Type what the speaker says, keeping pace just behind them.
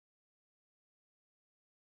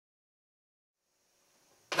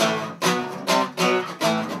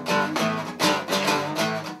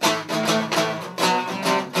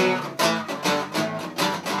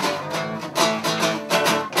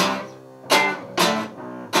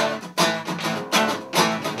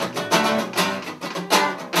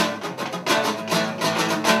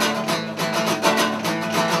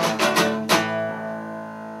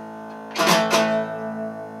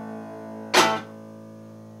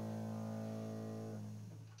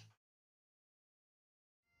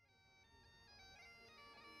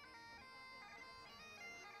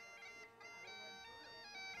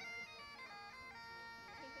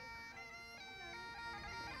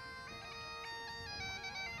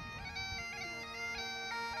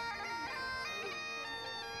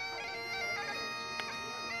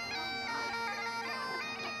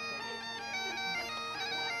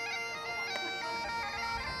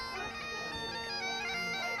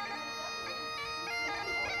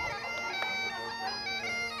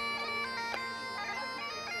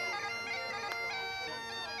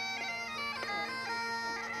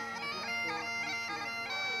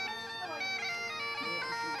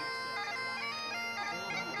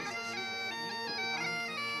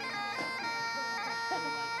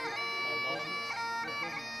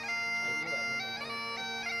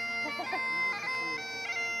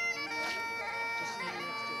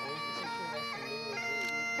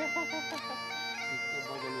She's still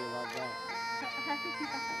bugging me about that.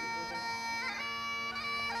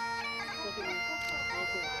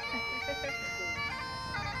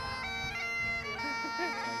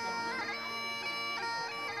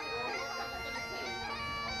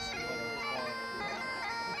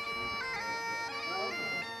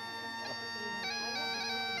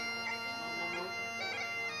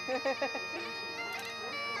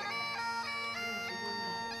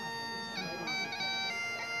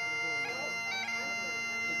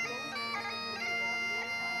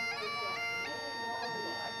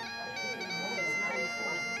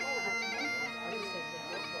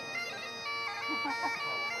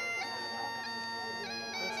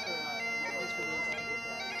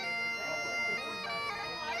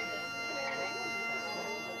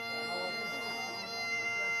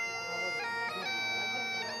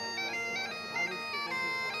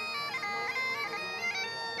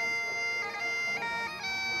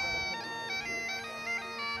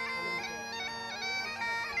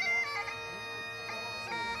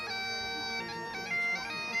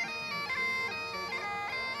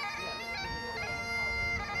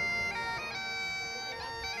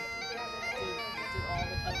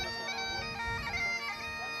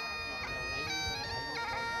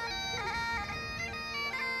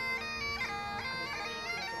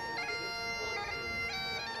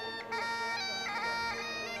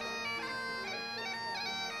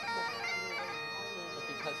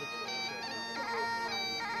 Because of the nature of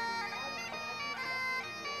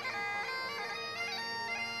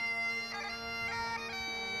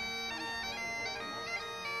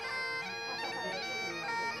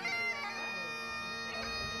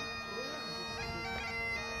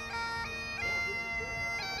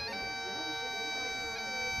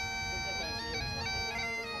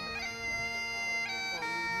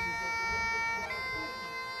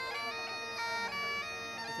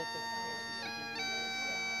Is that the closest you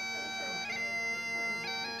can do?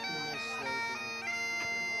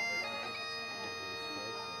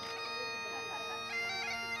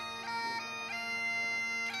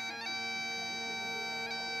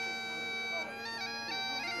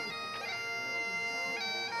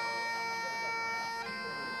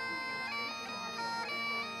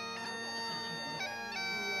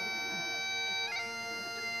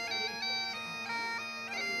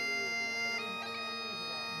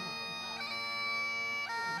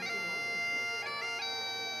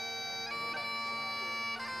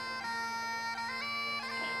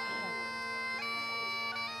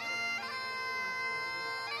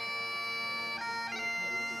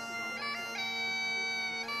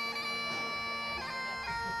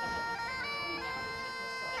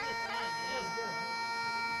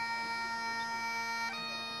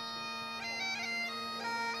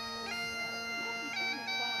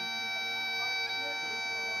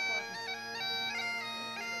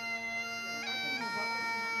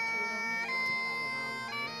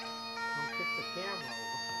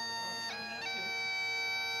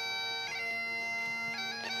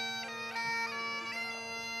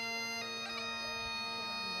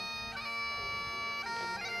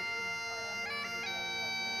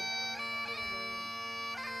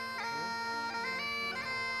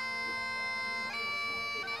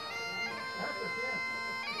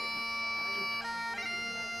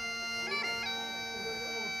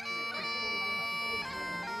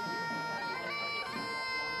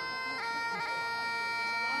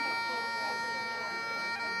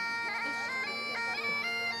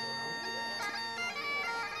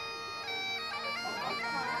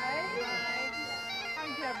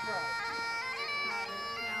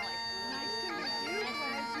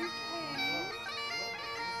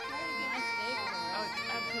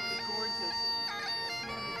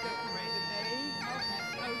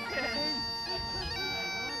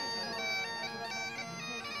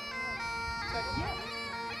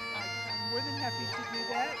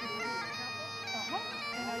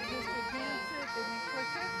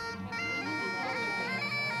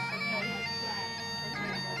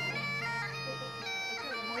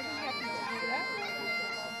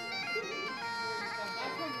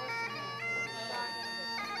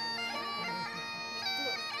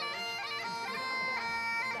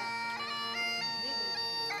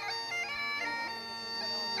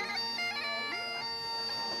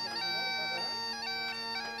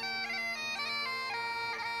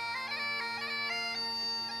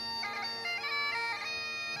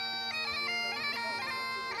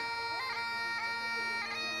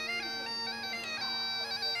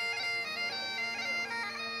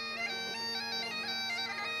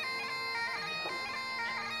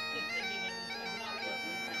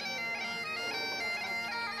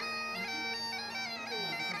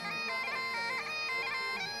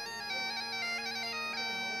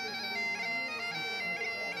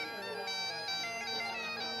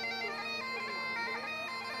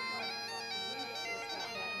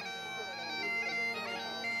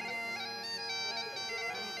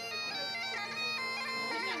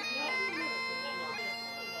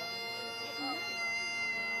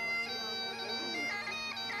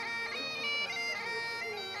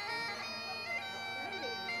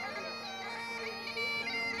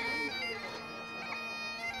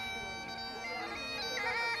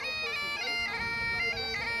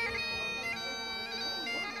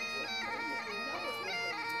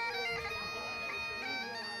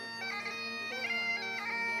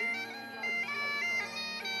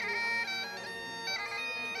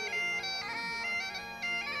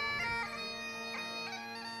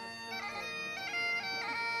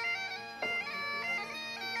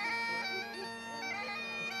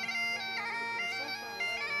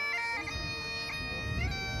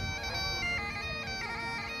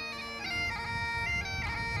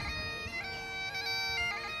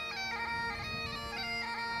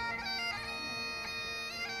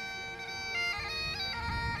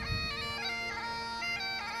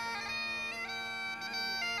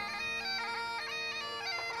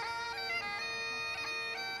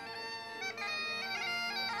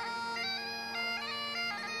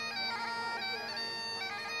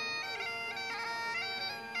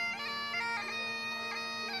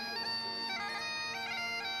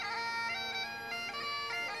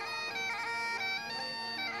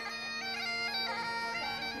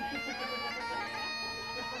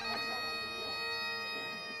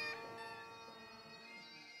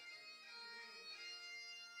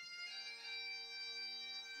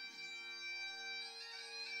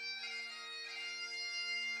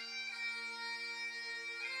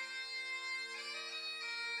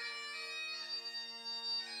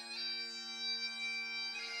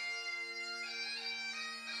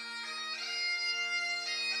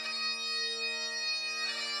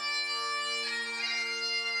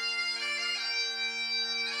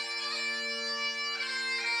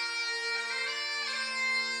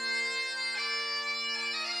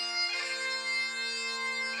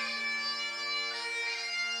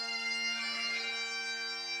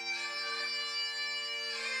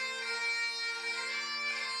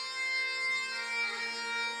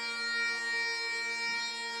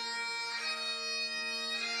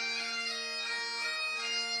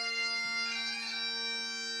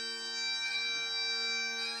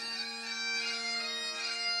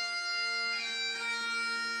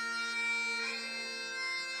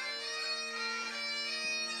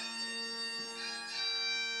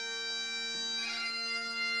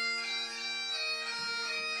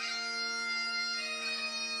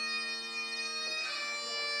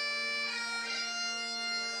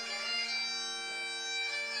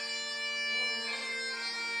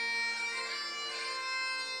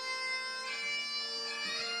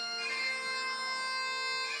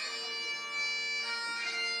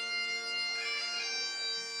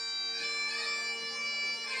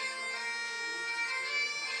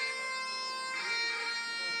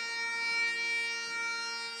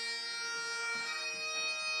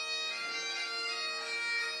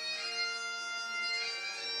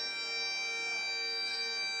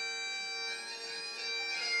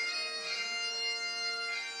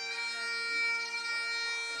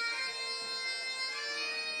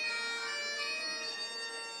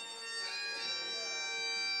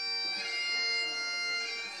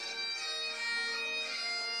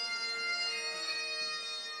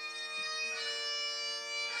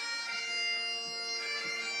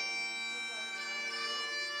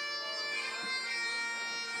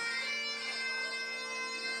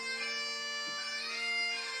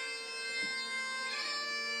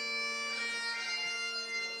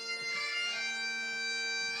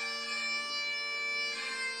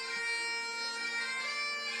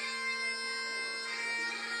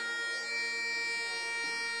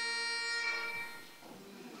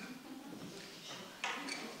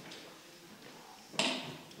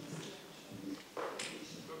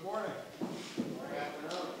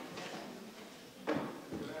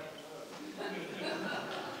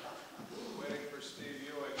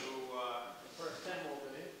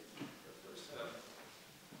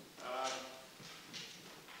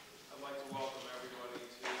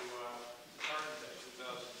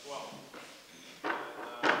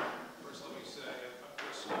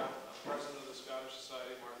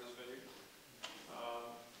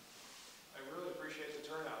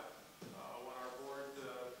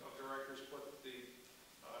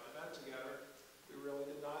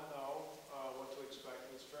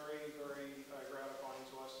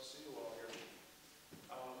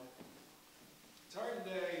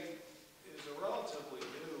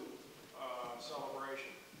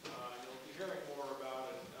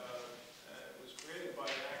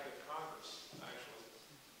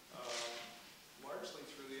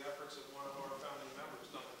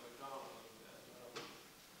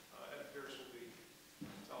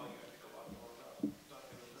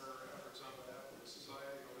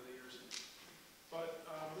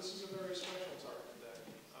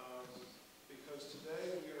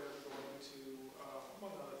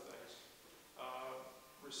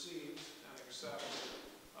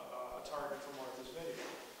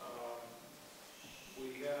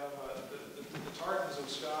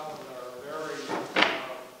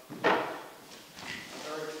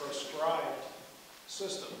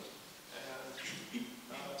 system. And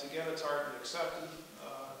to get a tartan accepted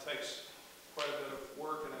takes quite a bit of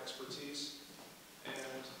work and expertise.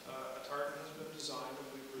 And a tartan has been designed, and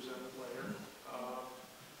we presented later,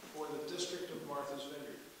 for the District of Martha's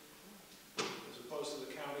Vineyard, as opposed to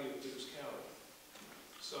the County of Dukes County.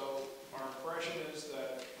 So our impression is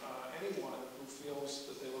that anyone who feels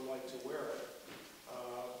that they would like to wear it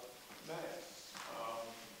may on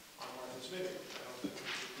Martha's Vineyard. I don't think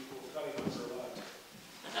the people of Cuttyhunt are allowed to.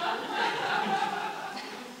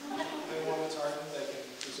 They want a tartan, they can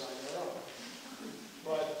design their own.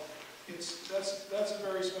 But that's a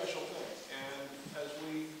very special thing. And as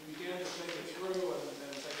we began to think it through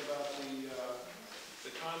and think about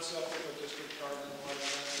the concept of a district tartan and what it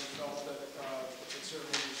meant, we felt that it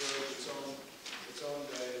certainly deserved its own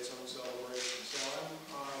day, its own celebration. So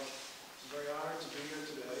I'm very honored to be here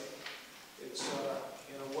today. It's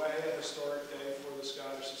in a way a historic day for the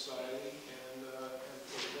Scottish Society and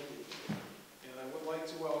for the Vineyard. And I would like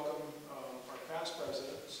to welcome our past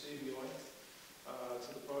president, Steve Ewing, to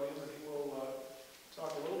the podium, and he will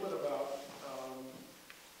talk a little bit about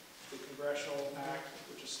the Congressional Act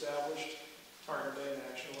which established Tartan Day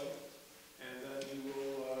nationally, and then he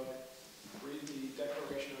will read the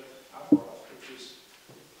Declaration of Arbroath, which is,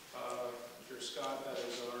 if you're Scott, that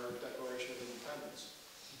is our Declaration of Independence.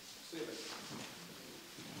 Stephen.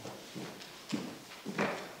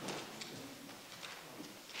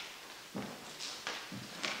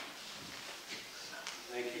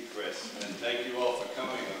 Thank you, Chris, and thank you all for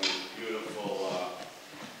coming on this beautiful,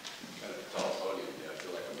 kind of tall podium there, I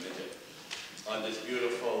feel like a midget, on this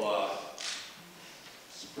beautiful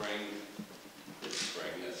spring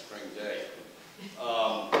day.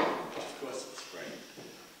 Of course it's spring.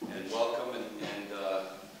 And welcome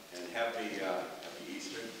and happy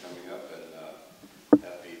Easter coming up, and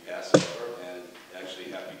happy Passover, and actually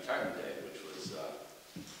happy Tartan Day, which was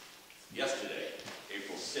yesterday,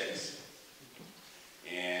 April 6th.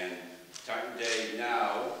 And Tartan Day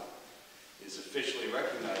now is officially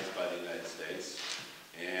recognized by the United States,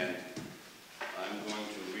 and I'm going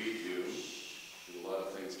to read you, there's a lot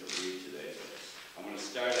of things to read today, but I'm going to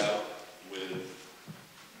start out with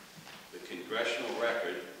the congressional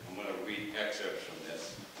record. I'm going to read excerpts from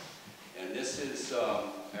this. And this is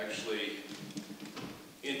actually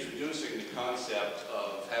introducing the concept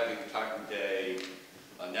of having Tartan Day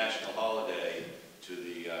a national holiday to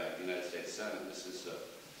the United States Senate. This is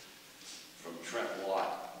from Trent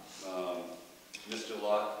Lott. Mr.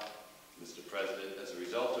 Lott, Mr. President, as a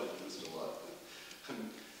result of Mr. Lott,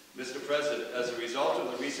 Mr. President, as a result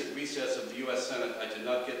of the recent recess of the U.S. Senate, I did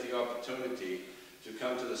not get the opportunity to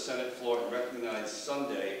come to the Senate floor and recognize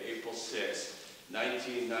Sunday, April 6,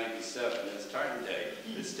 1997, as Tartan Day.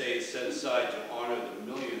 This day is set aside to honor the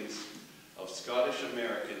millions of Scottish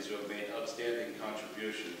Americans who have made outstanding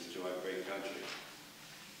contributions to our great country.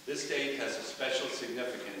 This date has a special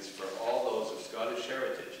significance for all those of Scottish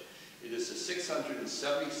heritage. It is the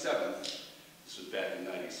 677th, this was back in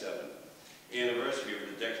 97, anniversary of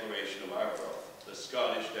the Declaration of Arbroath, the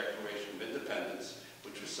Scottish Declaration of Independence,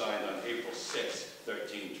 which was signed on April 6,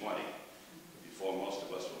 1320, before most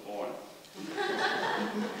of us were born.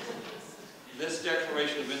 This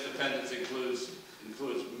Declaration of Independence includes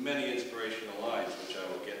many inspirational lines, which I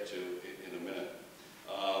will get to in a minute.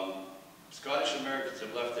 Scottish Americans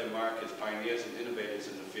have left their mark as pioneers and innovators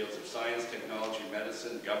in the fields of science, technology,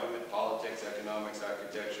 medicine, government, politics, economics,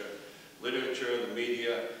 architecture, literature, the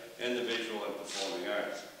media, and the visual and performing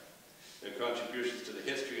arts. Their contributions to the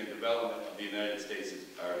history and development of the United States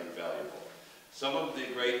are invaluable. Some of the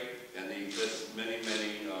great, and there exist many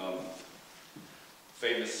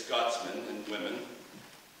famous Scotsmen and women.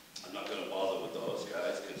 I'm not going to bother with those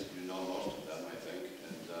guys because you know most of them, I think,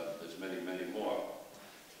 and there's many more.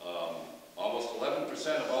 Almost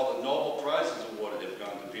 11% of all the Nobel Prizes awarded have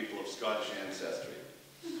gone to people of Scottish ancestry.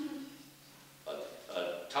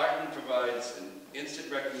 Tartan provides an instant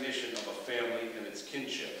recognition of a family and its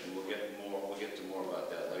kinship, and we'll get to more about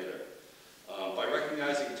that later. By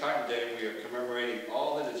recognizing Tartan Day, we are commemorating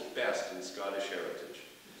all that is best in Scottish heritage.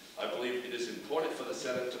 I believe it is important for the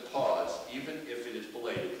Senate to pause, even if it is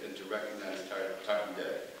belated, and to recognize Tartan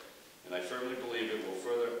Day. And I firmly believe it will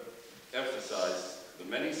further emphasize the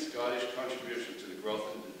many Scottish contributions to the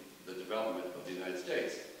growth and the development of the United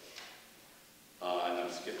States. And I'm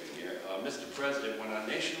skipping here. Mr. President, when our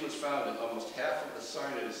nation was founded, almost half of the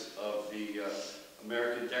signers of the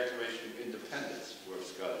American Declaration of Independence were of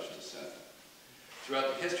Scottish descent.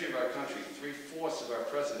 Throughout the history of our country, 3/4 of our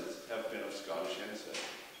presidents have been of Scottish ancestry.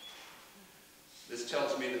 This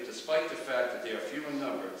tells me that despite the fact that they are few in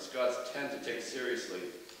number, Scots tend to take seriously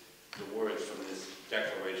the words from this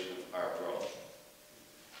Declaration of Arbroath.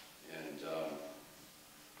 And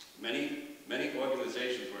many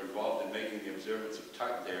organizations were involved in making the observance of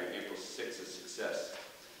Tartan Day on April 6th a success.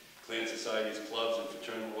 Clan societies, clubs, and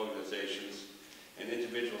fraternal organizations, and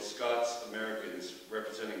individual Scots Americans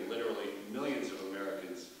representing literally millions of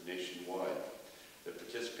Americans nationwide that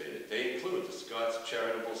participated. They include the Scots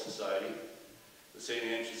Charitable Society, the St.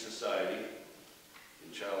 Andrews Society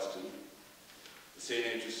in Charleston, the St.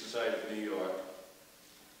 Andrews Society of New York,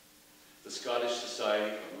 the Scottish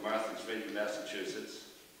Society of Martha's Vineyard, Massachusetts,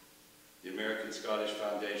 the American Scottish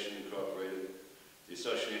Foundation Incorporated, the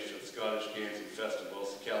Association of Scottish Games and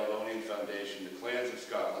Festivals, the Caledonian Foundation, the Clans of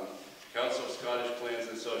Scotland, Council of Scottish Clans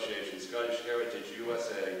and Associations, Scottish Heritage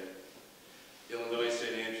USA, Illinois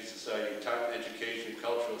St. Andrews Society, Tartan Education and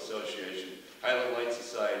Cultural Association, Highland Light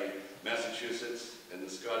Society, Massachusetts, and the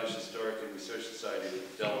Scottish Historic and Research Society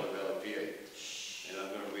of Delaware Valley, PA. And I'm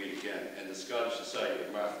going to read again, and the Scottish Society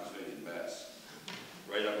of Martha's Vineyard, Mass.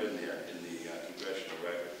 Right up in there in the congressional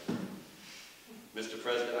record. Mr.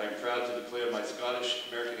 President, I am proud to declare my Scottish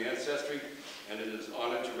American ancestry, and it is an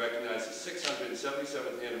honor to recognize the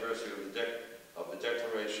 677th anniversary of the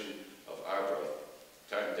Declaration of our birth.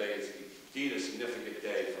 Tartan Day is indeed a significant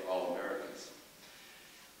day for all Americans.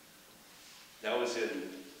 That was in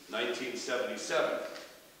 1977.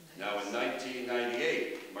 Now in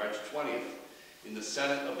 1998, March 20th, in the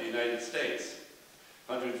Senate of the United States,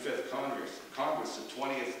 105th Congress, the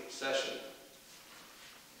 20th session.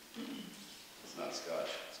 It's not Scotch,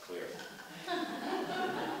 it's clear.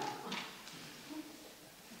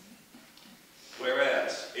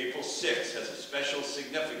 Whereas April 6th has a special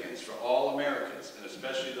significance for all Americans, and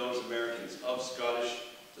especially those Americans of Scottish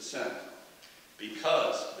descent,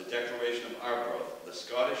 because the Declaration of our birth, the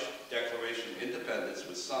Scottish Declaration of Independence,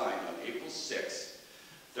 was signed on April 6,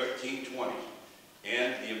 1320,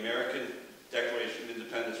 and the American Declaration of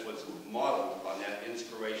Independence was modeled on that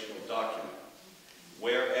inspirational document.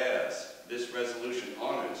 Whereas this resolution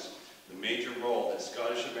honors the major role that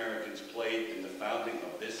Scottish Americans played in the founding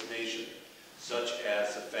of this nation, such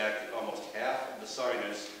as the fact that almost half of the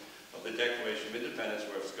signers of the Declaration of Independence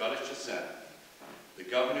were of Scottish descent. The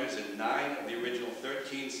governors in 9 of the original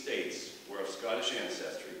 13 states were of Scottish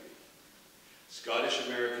ancestry. Scottish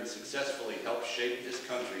Americans successfully helped shape this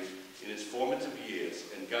country in its formative years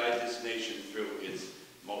and guide this nation through its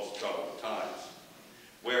most troubled times.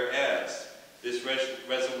 Whereas this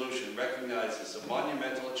resolution recognizes the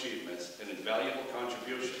monumental achievements and invaluable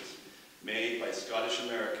contributions made by Scottish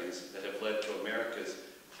Americans that have led to America's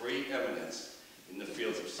preeminence in the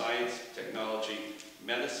fields of science, technology,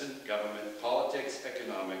 medicine, government, politics,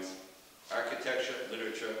 economics, architecture,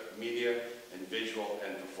 literature, media, and visual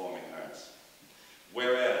and performing arts.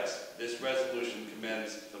 Whereas this resolution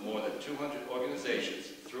commends the more than 200 organizations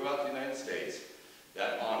throughout the United States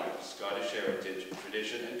that honor Scottish heritage,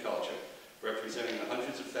 tradition, and culture, representing the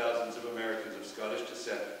hundreds of thousands of Americans of Scottish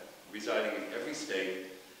descent residing in every state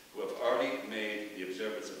who have already made the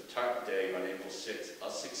observance of Tartan Day on April 6th a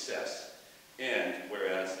success. And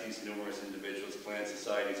whereas these numerous individuals, clans,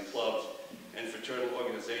 societies, clubs, and fraternal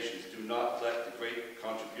organizations do not let the great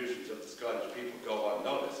contributions of the Scottish people go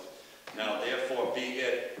unnoticed, now therefore be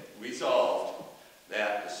it resolved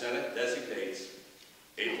that the Senate designates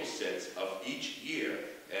April 6th of each year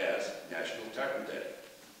as National Tartan Day.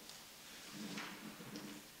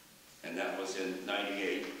 And that was in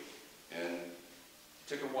 '98, and it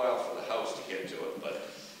took a while for the House to get to it,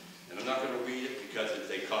 and I'm not going to read it because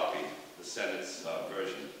they copied the Senate's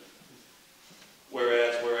version.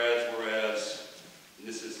 Whereas, and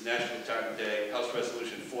this is National Tartan Day, House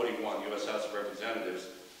Resolution 41, U.S. House of Representatives,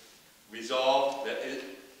 resolved that it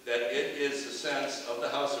is the sense of the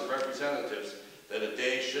House of Representatives that a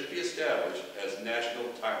day should be established as National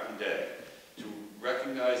Tartan Day to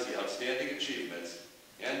recognize the outstanding achievements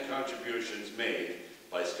and contributions made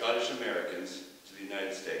by Scottish Americans to the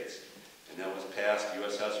United States. And that was passed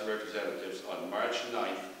U.S. House of Representatives on March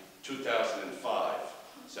 9th, 2005,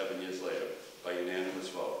 7 years later, by unanimous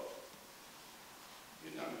vote.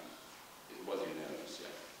 It was unanimous,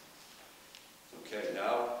 yeah. Okay,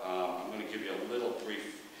 now I'm going to give you a little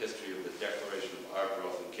brief history of the Declaration of our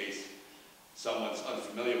birth in case someone's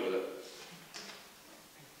unfamiliar with it.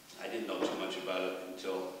 I didn't know too much about it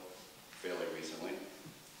until fairly recently.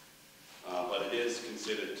 But it is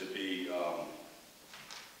considered to be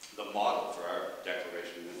the model for our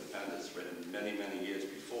Declaration of Independence, written many, many years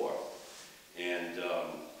before. And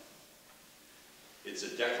it's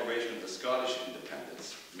a declaration of the Scottish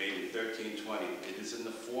independence, made in 1320. It is in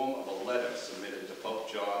the form of a letter submitted to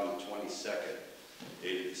Pope John the 22nd,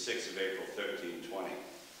 dated the 6th of April, 1320.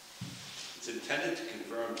 It's intended to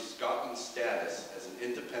confirm Scotland's status as an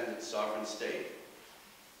independent sovereign state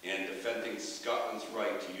and defending Scotland's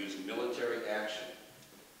right to use military action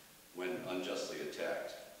when unjustly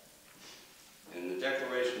attacked. And the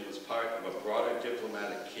declaration was part of a broader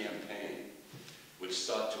diplomatic campaign which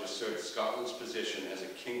sought to assert Scotland's position as a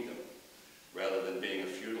kingdom rather than being a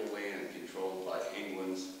feudal land controlled by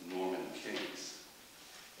England's Norman kings,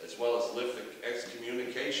 as well as lift the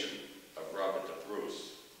excommunication of Robert de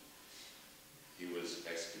Bruce. He was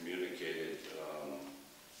excommunicated, I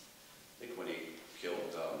think when he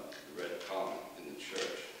killed the Red Comet in the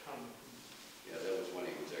church. Yeah, that was when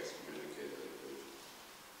he was excommunicated, I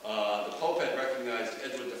believe. The Pope had recognized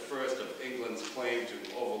Edward I of England's claim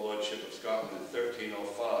to overlordship of Scotland in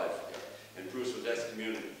 1305, and Bruce was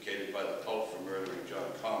excommunicated by the Pope for murdering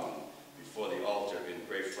John Comyn before the altar in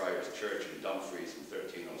Greyfriars Church in Dumfries in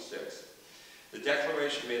 1306. The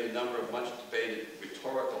declaration made a number of much debated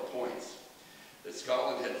rhetorical points: that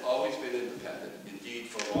Scotland had always been independent, indeed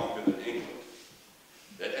for longer than England;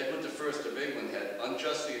 that Edward I of England had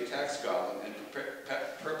unjustly attacked Scotland and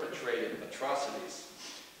perpetrated atrocities;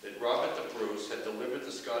 that Robert de Bruce had delivered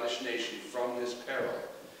the Scottish nation from this peril;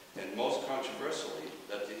 and most controversially,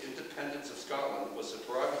 that the independence of Scotland was the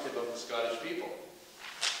prerogative of the Scottish people,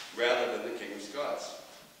 rather than the King of Scots.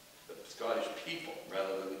 The Scottish people,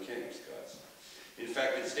 rather than the King of Scots. In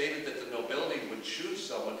fact, it stated that the nobility would choose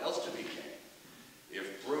someone else to be king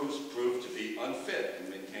if Bruce proved to be unfit in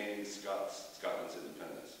maintaining Scotland's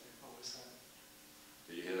independence.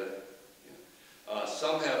 Did you hear that? Yeah.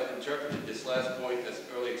 Some have interpreted this last point as an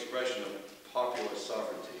early expression of popular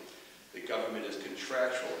sovereignty. The government is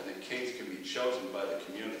contractual and the kings can be chosen by the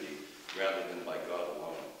community rather than by God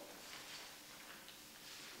alone.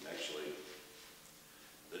 And actually,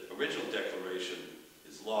 the original declaration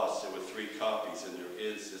is lost. There were 3 copies, and there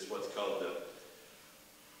is what's called the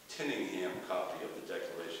Tinningham copy of the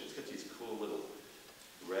declaration. It's got these cool little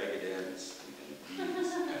ragged ends and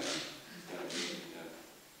beads.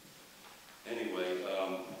 Anyway,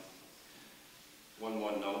 one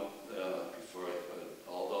more note before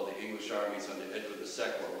although the English armies under Edward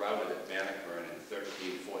II were routed at Bannockburn in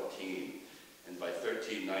 1314, and by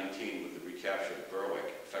 1319, with the recapture of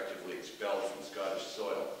Berwick, effectively expelled from Scottish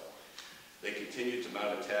soil, they continued to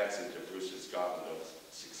mount attacks into Bruce's Scotland over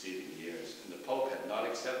succeeding years, and the Pope had not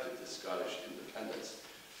accepted the Scottish independence,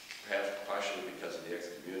 perhaps partially because of the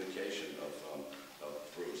excommunication of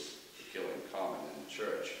Bruce for killing Comyn in the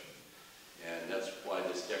church. And that's why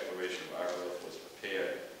this Declaration of Arbroath was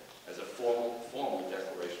prepared as a formal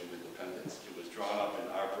Declaration of Independence. It was drawn up in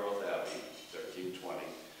Arbroath Abbey, 1320,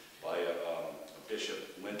 by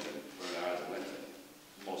Bishop Linton, Bernard Linton,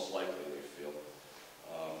 most likely they feel,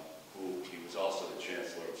 who he was also the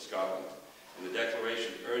Chancellor of Scotland. And the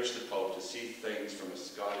Declaration urged the Pope to see things from a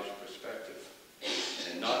Scottish perspective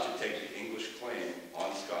and not to take the English claim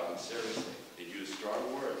on Scotland seriously. It used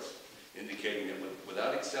strong words, indicating that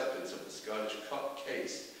without acceptance of the Scottish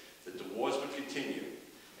case, that the wars would continue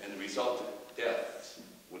and the resultant deaths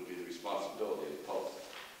would be the responsibility of the Pope.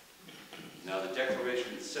 Now, the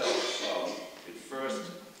Declaration itself,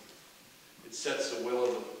 it sets the will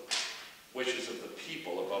of the wishes of the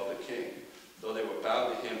people above the king. Though they were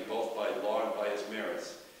bound to him both by law and by his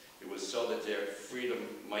merits, it was so that their freedom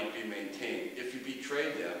might be maintained. If he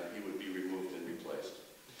betrayed them, he would be removed and replaced.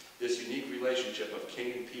 This unique relationship of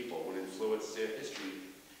king and people would influence their history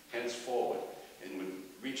henceforward and would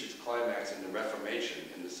reach its climax in the Reformation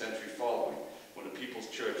in the century following, when the People's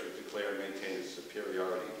Church would declare and maintain its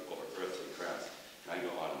superiority over earthly crowns. And I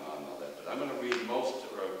go on and on and all that, but I'm going to read most,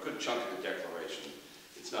 or a good chunk of the Declaration.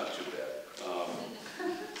 It's not too bad.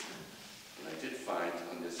 And I did find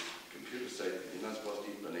on this computer site that you're not supposed to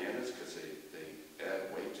eat bananas because they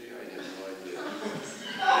add weight to you. I had no idea.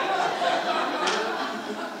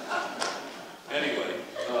 Anyway,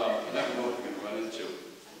 you never know what you're going to run into.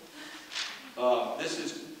 This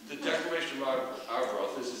is the Declaration of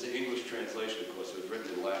Arbroath. This is the English translation, of course. It was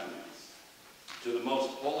written in Latin. To the most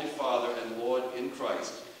Holy Father and Lord in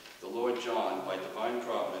Christ, the Lord John, by divine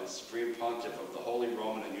providence, Supreme Pontiff of the Holy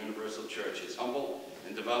Roman and Universal Church, his humble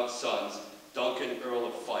and devout sons, Duncan, Earl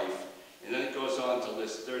of Fife, and then it goes on to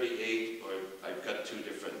list 38, or I've got 2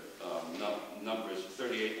 different numbers,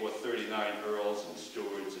 38 or 39 earls and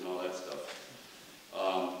stewards and all that stuff.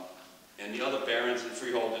 And the other barons and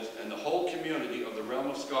freeholders, and the whole community of the realm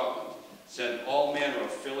of Scotland, send all manner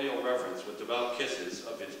of filial reverence with devout kisses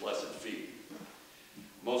of his blessed feet.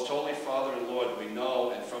 Most Holy Father and Lord, we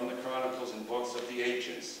know, and from the chronicles and books of the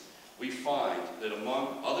ancients, we find that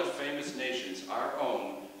among other famous nations, our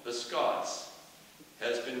own, the Scots,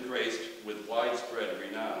 has been graced with widespread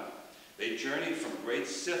renown. They journeyed from great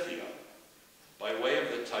Scythia by way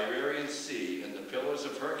of the Tyrrhenian Sea and the Pillars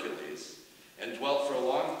of Hercules, and dwelt for a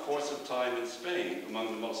long course of time in Spain among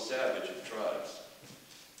the most savage of tribes.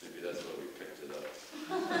 Maybe that's where we picked it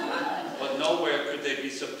up. But nowhere could they be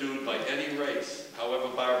subdued by any race, however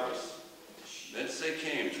barbarous. Thence they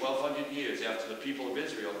came 1,200 years after the people of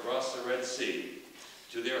Israel crossed the Red Sea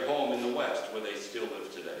to their home in the west, where they still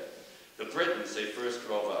live today. The Britons they first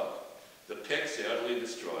drove out. The Picts they utterly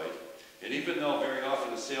destroyed. And even though very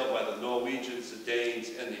often assailed by the Norwegians, the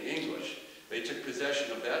Danes, and the English, they took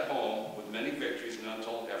possession of that home with many victories and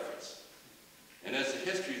untold efforts. And as the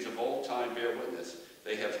histories of old time bear witness,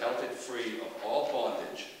 they have held it free of all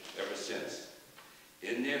bondage ever since.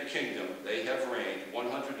 In their kingdom, they have reigned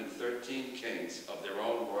 113 kings of their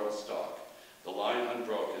own royal stock, the line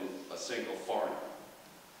unbroken, a single foreigner.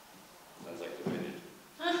 Sounds like the Vineyard.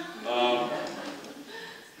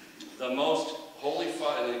 The most holy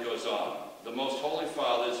father, and it goes on, the most holy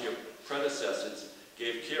fathers, your predecessors,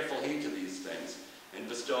 gave careful heed to these things, and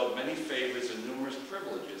bestowed many favors and numerous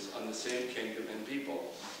privileges on the same kingdom and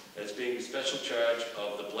people, as being the special charge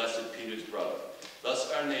of the blessed Peter's brother.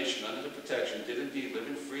 Thus our nation, under the protection, did indeed live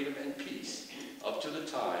in freedom and peace, up to the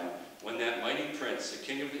time when that mighty prince, the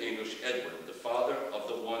king of the English, Edward, the father of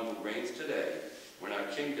the one who reigns today, when our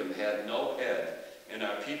kingdom had no head, and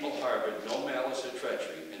our people harbored no malice or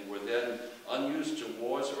treachery, and were then unused to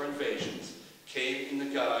wars or invasions, came in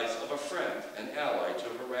the guise of a friend and ally to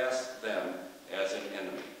harass them as an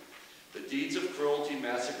enemy. The deeds of cruelty,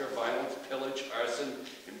 massacre, violence, pillage, arson,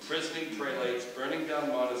 imprisoning prelates, burning down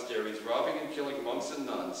monasteries, robbing and killing monks and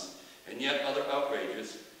nuns, and yet other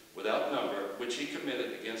outrages without number, which he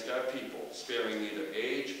committed against our people, sparing neither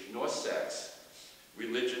age nor sex,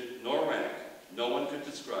 religion nor rank, no one could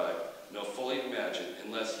describe, nor fully imagine,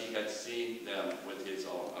 unless he had seen them with his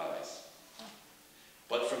own eyes.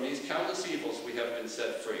 But from these countless evils we have been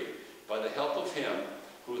set free, by the help of him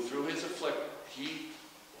who through his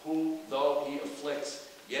who, though he afflicts,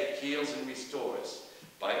 yet heals and restores,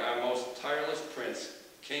 by our most tireless prince,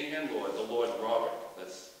 king and lord, the Lord Robert,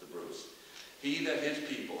 that's the Bruce. He that his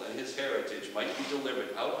people and his heritage might be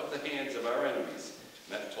delivered out of the hands of our enemies,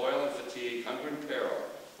 met toil and fatigue, hunger and peril,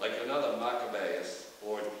 like another Maccabeus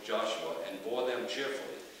or Joshua, and bore them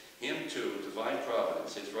cheerfully. Him too, divine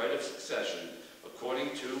providence, his right of succession, according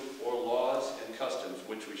to or laws and customs,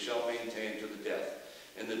 which we shall maintain to the death,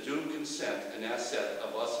 and the due consent and assent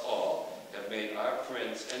of us all, have made our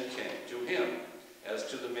prince and king. To him, as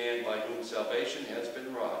to the man by whom salvation has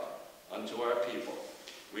been wrought, unto our people,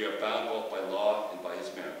 we are bound both by law and by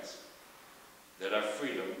his merits, that our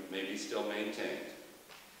freedom may be still maintained.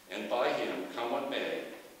 And by him, come what may,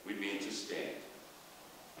 we mean to stand.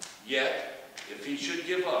 Yet, if he should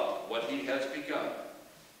give up what he has begun,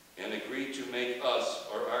 and agree to make us,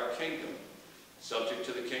 or our kingdom, subject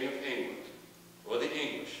to the King of England, or the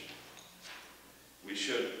English, we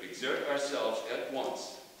should exert ourselves at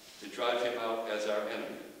once to drive him out as our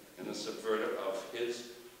enemy, and a subverter of his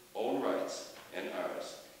own rights and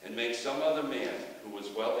ours, and make some other man who was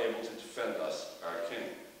well able to defend us our king.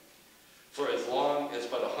 For as long as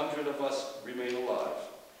but 100 of us remain alive,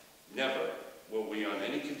 never will we on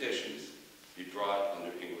any conditions be brought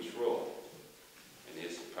under English rule. And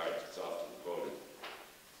here's the part that's often quoted.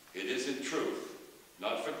 It is in truth,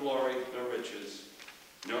 not for glory, nor riches,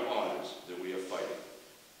 nor honors that we are fighting,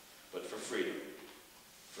 but for freedom,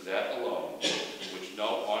 for that alone, which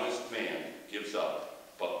no honest man gives up,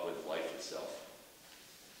 but with life itself.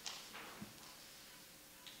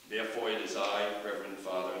 Therefore it is I, Reverend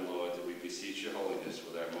Father and Lord, that we beseech your holiness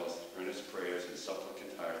with our most earnest prayers and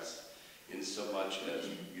supplicant hearts, insomuch as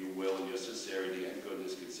you will in your sincerity and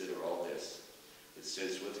goodness consider all this, that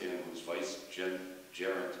since with him whose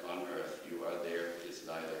vicegerent on earth you are, there is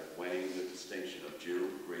neither weighing the distinction of Jew,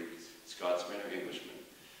 Greek, Scotsman, or Englishman,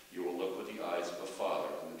 you will look with the eyes of a father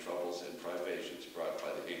on the troubles and privations brought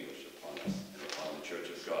by the English upon us and upon the Church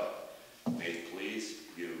of God. May it please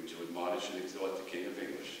you to admonish and exhort the King of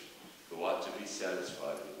English, who ought to be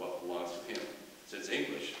satisfied with what belongs to him, since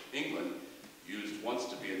England used once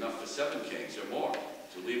to be enough for 7 kings or more,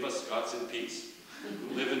 to leave us Scots in peace,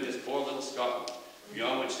 who live in this poor little Scotland,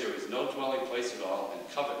 beyond which there is no dwelling place at all,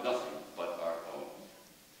 and covet nothing but our own.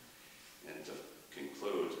 And to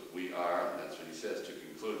conclude, we are, and that's what he says, to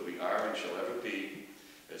conclude, we are and shall ever be,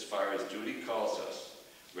 as far as duty calls us,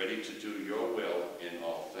 ready to do your will in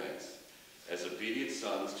all things, as obedient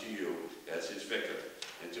sons to you as his vicar,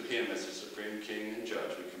 and to him as the supreme king and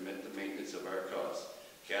judge, we commit the maintenance of our cause,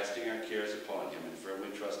 casting our cares upon him and firmly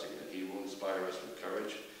trusting that he will inspire us with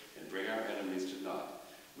courage and bring our enemies to naught.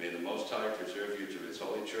 May the Most High preserve you to his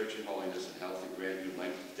holy church in holiness and health, and grant you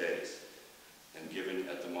length of days. And given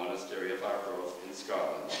at the monastery of Arbroath in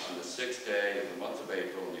Scotland, on the 6th day of the month of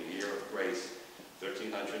April in the year of grace,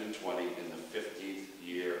 1320, in the 15th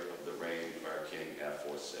year of the reign of our king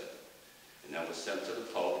aforesaid. And that was sent to the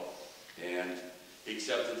Pope, and he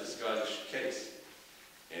accepted the Scottish case.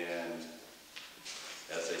 And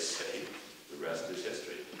as they say, the rest is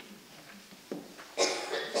history.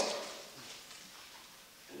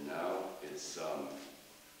 And now it's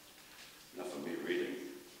enough of me reading,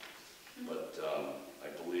 but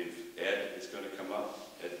I believe Ed is going to come up,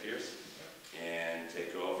 Ed Pierce, and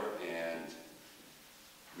take over and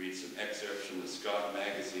read some excerpts from the Scott's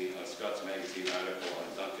Magazine article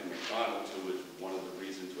on Duncan MacDonald, who is one of the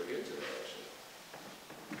reasons we're here today, actually.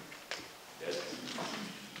 Ed?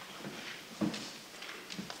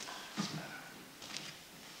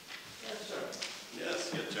 Yes, sir.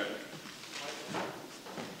 Yes, your turn.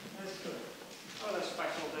 That's good. What a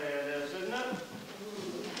special day it is, isn't it?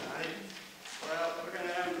 Well, we're going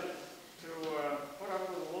to have to put up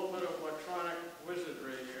with a little bit of electronic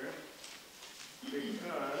wizardry here,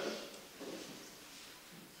 because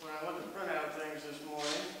when I went to print out things this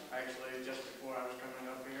morning, actually just before I was coming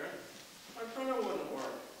up here, my printer wouldn't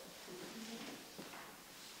work.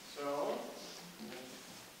 So,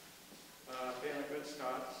 being a good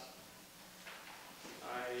Scots,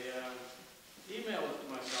 I emailed it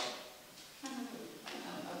to myself.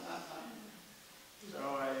 So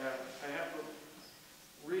I have to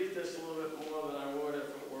read this a little bit more than I would if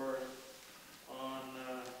it were on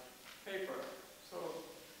paper. So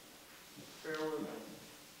bear with me.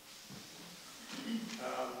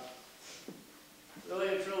 Really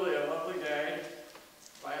and truly a lovely day.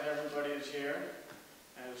 Glad everybody is here.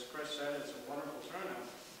 As Chris said, it's a wonderful turnout.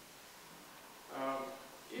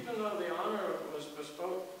 Even though the honor was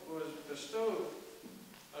bestowed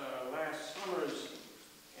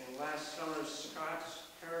last summer's Scots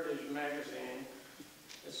Heritage magazine,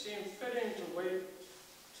 it seemed fitting to wait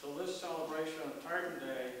till this celebration of Tartan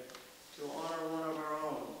Day to honor one of our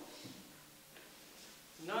own.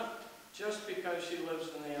 Not just because she lives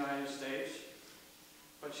in the United States,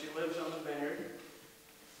 but she lives on the Vineyard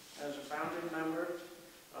as a founding member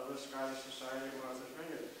of the Scottish Society of Martha's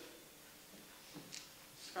Vineyard.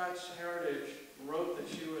 Scots Heritage wrote that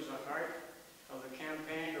she was the heart of the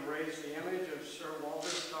campaign to raise the image of Sir Walter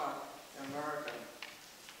Scott, American,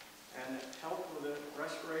 and helped with the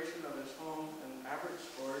restoration of his home in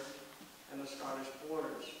Abbotsford and the Scottish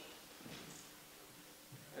borders.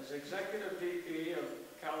 As Executive VP of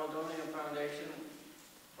Caledonian Foundation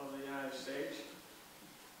of the United States,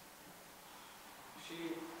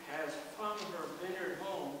 she has, from her vineyard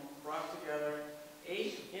home, brought together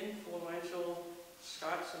 8 influential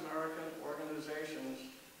Scots-American organizations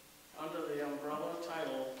under the umbrella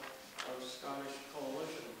title of Scottish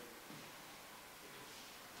Coalition.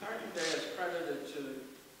 Tartan Day is credited to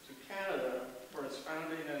Canada for its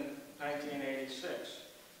founding in 1986.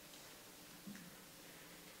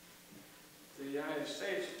 The United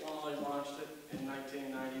States formally launched it in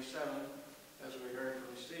 1997, as we heard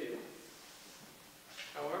from Steve.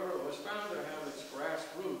 However, it was found to have its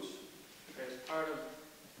grassroots as part of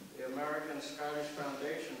the American Scottish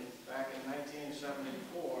Foundation back in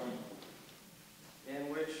 1974, in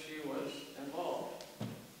which she was involved.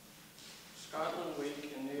 Scotland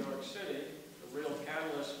Week in New York City, the real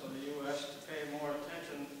catalyst for the U.S. to pay more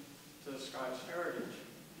attention to the Scottish heritage.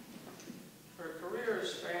 Her career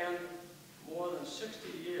spanned more than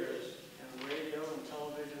 60 years in the radio and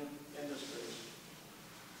television industries.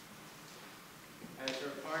 As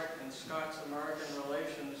her part in Scots-American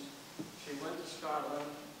relations, she went to Scotland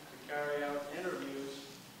to carry out interviews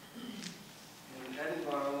in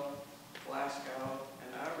Edinburgh, Glasgow,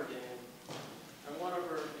 and Aberdeen. And one of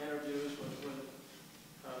her interviews was with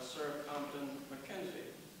Sir Compton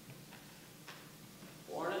Mackenzie.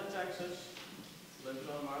 Born in Texas, lives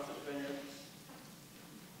on Martha's Vineyard,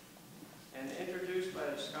 and introduced by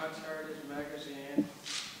the Scots Heritage magazine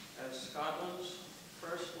as Scotland's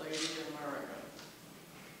First Lady in America.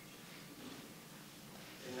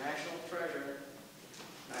 A national treasure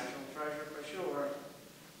for sure,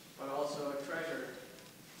 but also a treasure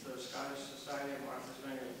to the Scottish Society of Martha's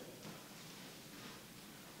Vineyard.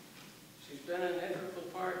 She's been an integral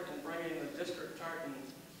part in bringing the district tartan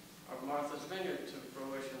of Martha's Vineyard to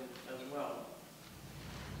fruition as well.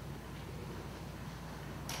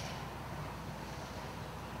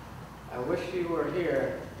 I wish you were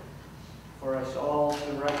here for us all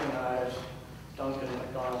to recognize Duncan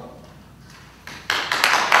MacDonald.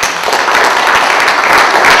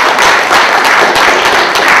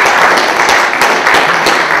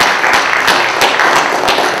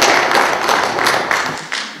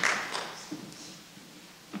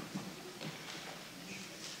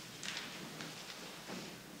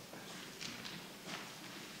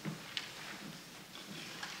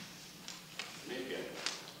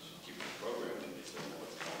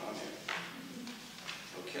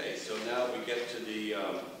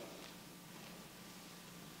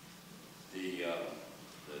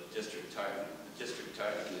 District Tartan. The District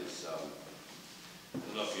Tartan is, I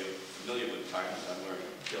don't know if you're familiar with Tartans. I'm wearing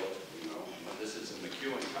a kilt, you know. But this is a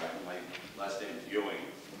McEwen Tartan. My last name is Ewing.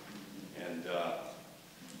 And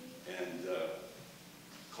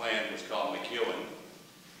clan was called McEwen.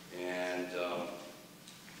 And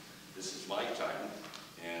this is my Tartan.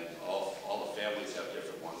 And all the families have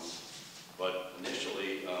different ones. But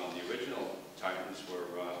initially, the original Tartans were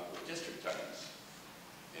district Tartans.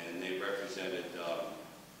 And they represented,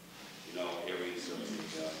 you know, areas of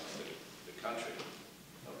the country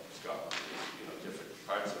of Scotland, you know, different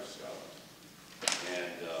parts of Scotland.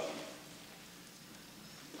 And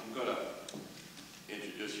I'm going to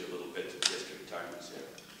introduce you a little bit to district Tartans here.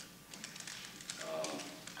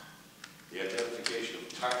 The identification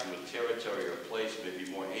of Tartan with territory or place may be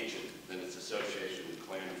more ancient than its association with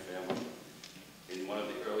clan and family. In one of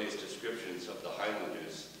the earliest descriptions of the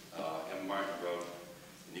Highlanders, M. Martin wrote,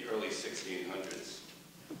 in the early 1600s,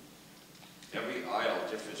 every isle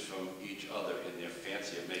differs from each other in their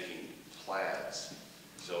fancy of making plaids,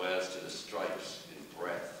 so as to the stripes in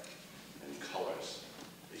breadth and colors.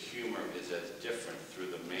 The humor is as different through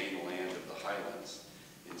the main land of the Highlands,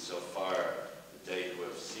 insofar they who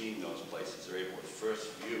have seen those places are able at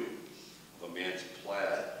first view of a man's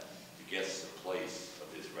plaid to guess the place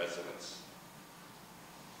of his residence.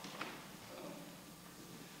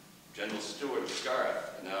 General Stuart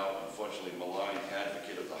Scarth, now unfortunately maligned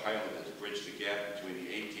advocate of the Highlanders, bridged the gap between the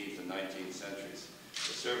 18th and 19th centuries. A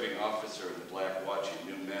serving officer in the Black Watch, he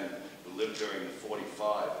knew men who lived during the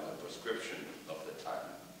 45 and the proscription of the Tartan.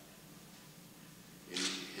 In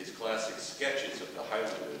his classic sketches of the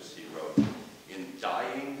Highlanders, he wrote, in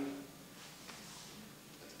dyeing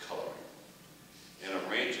and coloring, and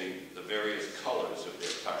arranging the various colors of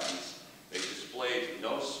their Tartans, they displayed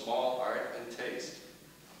no small art and taste,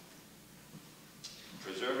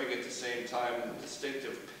 preserving at the same time the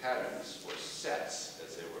distinctive patterns, or sets,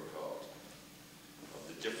 as they were called, of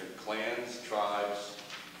the different clans, tribes,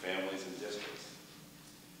 families, and districts.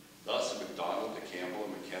 Thus, a MacDonald, a Campbell, a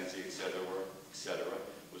Mackenzie, etc.,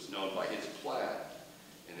 was known by his plaid,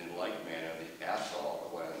 and in like manner, the Athol,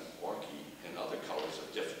 Glen, Orkney, and other colors of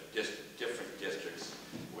different districts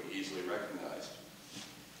were easily recognized.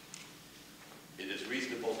 It is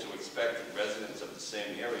reasonable to expect that residents of the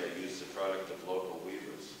same area used the product of local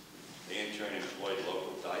weavers. They in turn employed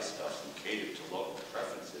local dyestuffs and catered to local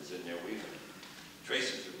preferences in their weaving.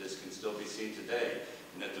 Traces of this can still be seen today,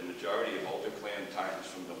 in that the majority of older clan Tartans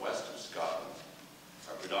from the west of Scotland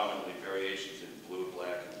are predominantly variations in blue,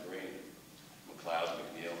 black, and green. MacLeod,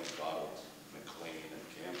 McNeil, MacDonald, McLean, and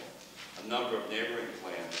Campbell. A number of neighboring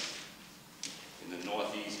clans in the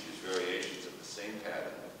northeast use variations of the same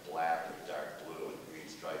pattern of black or dark blue and green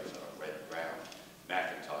stripes on a red ground.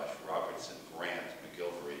 McIntosh, Robertson, Grant,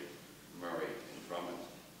 McGilvery, Murray, and Drummond.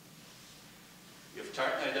 If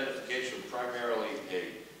Tartan identification was primarily and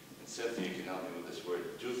Cynthia can help me with this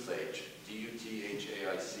word, Duthach,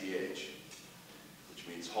 D-U-T-H-A-I-C-H, which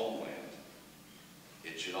means homeland,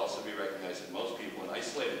 it should also be recognized that most people in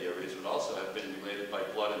isolated areas would also have been related by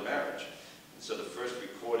blood and marriage. And so the first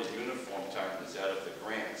recorded uniform Tartan is that of the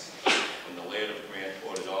Grants, when the Laird of Grant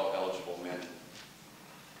ordered all eligible men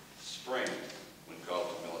spring when called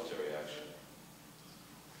to military action.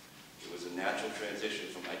 It was a natural transition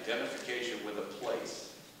from identification with a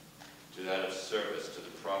place to that of service to the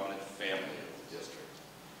prominent family of the district.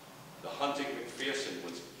 The hunting McPherson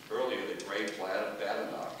was earlier the Grey Plaid of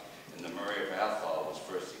Badenoch, and the Murray of Athol was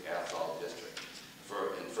first the Athol district.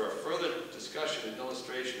 And for a further discussion and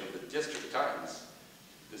illustration of the district Tartans,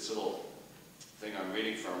 this little thing I'm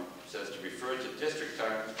reading from says to refer to district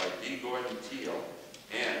Tartans by D. Gordon Teal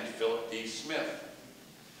and Philip D. Smith.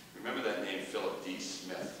 Remember that name, Philip D.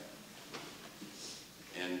 Smith.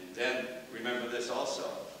 And then remember this also,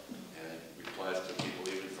 and it applies to people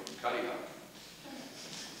even from Cuttyhunk.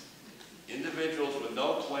 Individuals with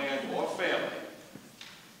no clan or family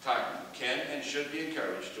Tartan can and should be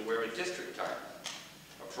encouraged to wear a district Tartan,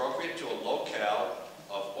 appropriate to a locale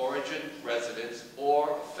of origin, residence,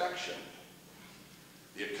 or affection.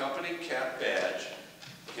 The accompanying cap badge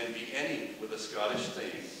can be any with a Scottish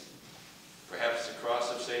theme, perhaps the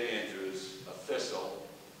cross of St. Andrews, a thistle,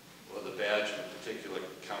 or the badge of a particular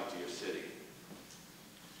county or city.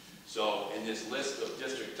 So in this list of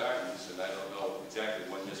district Tartans, and I don't know exactly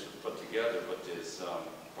when this was put together, but there's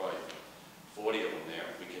probably 40 of them there,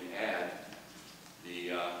 we can add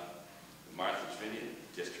the Martha's Vineyard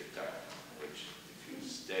district Tartan, which if you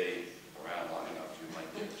stay around long enough, you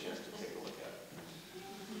might get a chance to take a look at it.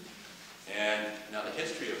 And now the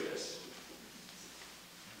history of this.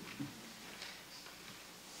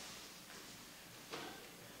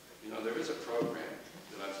 You know, there is a program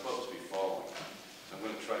that I'm supposed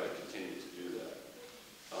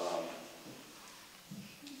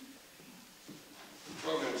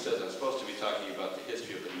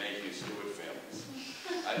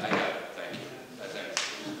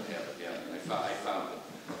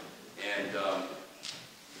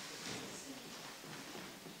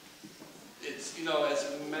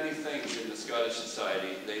Scottish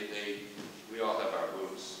Society, we all have our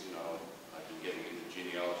roots, you know. I've been getting into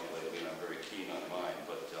genealogy lately and I'm very keen on mine,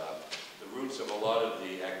 but the roots of a lot of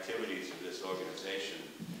the activities of this organization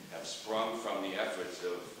have sprung from the efforts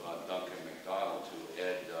of Duncan MacDonald, who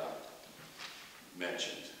Ed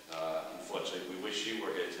mentioned. Unfortunately, we wish you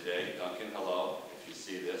were here today. Duncan, hello, if you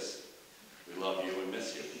see this. We love you and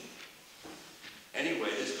miss you. Anyway,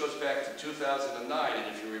 this goes back to 2009,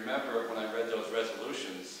 and if you remember when I read those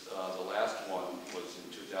resolutions, the last one was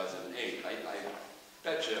in 2008. I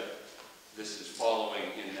bet you this is following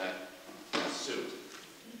in that suit.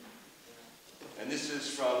 And this is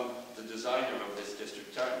from the designer of this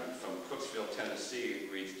district Tartan from Cooksville, Tennessee.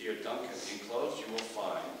 It reads, "Dear Duncan, enclosed you will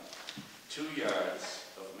find 2 yards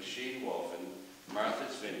of machine-woven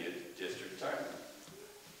Martha's Vineyard District Tartan."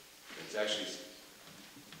 It's actually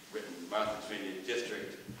written Martha's Vineyard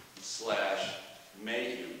District /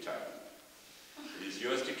 Mayhew Tartan. It is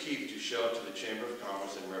yours to keep to show to the Chamber of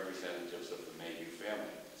Commerce and representatives of the Mayhew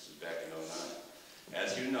family. This is back in '09.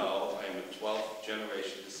 As you know, I am a 12th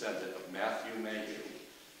generation descendant of Matthew Mayhew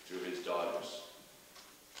through his daughters.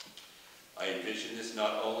 I envision this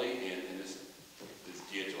not only, and this is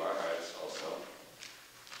dear to our hearts also,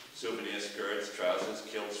 souvenir skirts, trousers,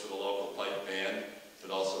 kilts for the local pipe band, but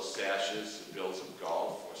also sashes, bills of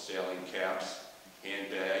golf, or sailing caps,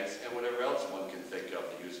 handbags, and whatever else one can think of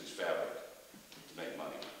that uses fabric to make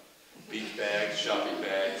money. Beach bags, shopping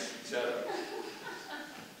bags, etc.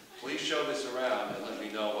 Please show this around and let me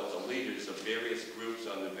know what the leaders of various groups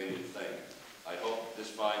on the vineyard think. I hope this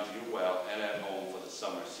finds you well and at home for the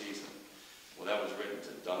summer season. Well, that was written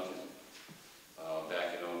to Duncan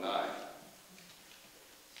back in '09.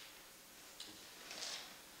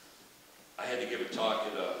 I had to give a talk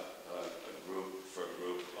at a group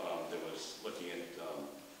that was looking at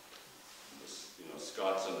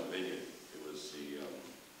Scots on the Vineyard. It was the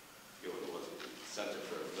Center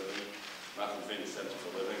for Living, Martha's Vineyard Center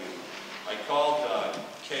for Living. And I called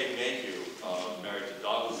Kay Mayhew, married to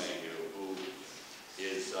Donald Mayhew, who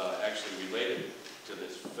is actually related to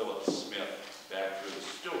this Philip Smith back through the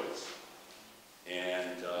Stewarts.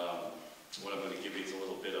 And what I'm going to give you is a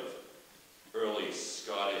little bit of early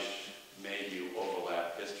Scottish Mayhew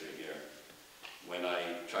overlap history here. When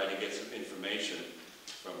I tried to get some information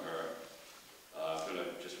from her, I'm going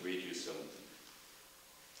to just read you some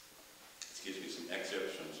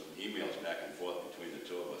excerpts from some emails back and forth between the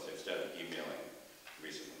two of us. I've started emailing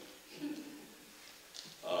recently.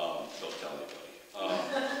 Don't tell anybody.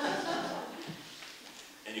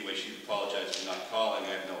 Anyway, she apologized for not calling. I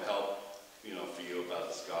have no help, for you about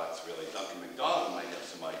the Scots, really. Duncan MacDonald might have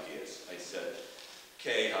some ideas. I said,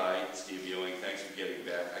 "Kay, hi, Steve Ewing, thanks for getting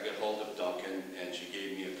back." I got hold of Duncan, and she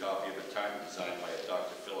gave me a copy of a tartan designed by a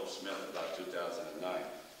Dr. Philip Smith about 2009.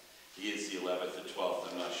 He is the 11th or 12th,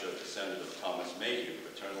 I'm not sure, descendant of Thomas Mayhew,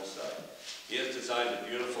 paternal side. He has designed a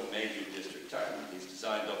beautiful Mayhew district tartan. He's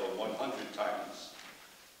designed over 100 tartans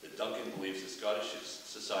that Duncan believes the Scottish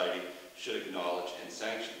Society should acknowledge and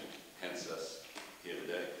sanction, hence us here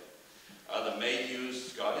today. Are the Mayhews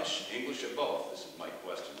Scottish, English, or both? This is my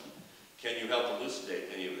question. Can you help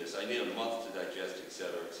elucidate any of this? I need a month to digest,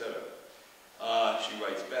 etc., etc. She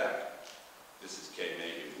writes back. This is Kay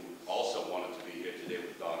Mayhew, who also wanted to be here today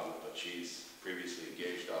with Donald, but she's previously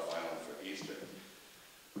engaged off island for Easter.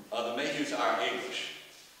 The Mayhews are English,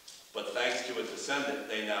 but thanks to a descendant,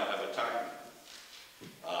 they now have a tartan.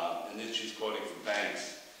 And then she's quoting from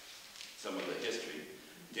Banks, some of the history.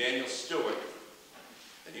 Daniel Stewart,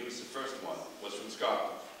 and he was the first one, was from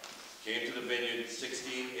Scotland. Came to the vineyard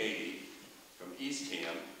 1680 from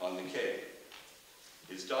Eastham on the Cape.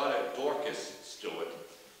 His daughter, Dorcas Stewart,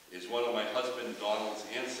 is one of my husband Donald's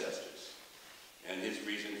ancestors, and his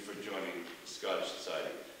reason for joining the Scottish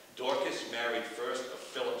Society. Dorcas married first a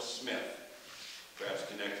Philip Smith, perhaps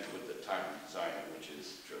connected with the tartan designer, which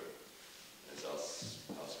is true, as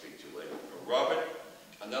I'll speak to later. Robert,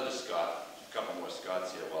 another Scot, a couple more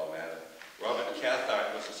Scots here while I'm at it. Robert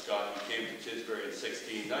Cathart was a Scot who came to Tisbury in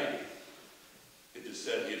 1690. It is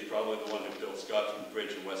said he is probably the one who built Scotsman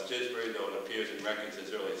Bridge in West Tisbury, though it appears in records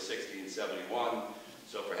as early as 1671,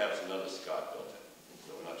 so perhaps another Scot built it.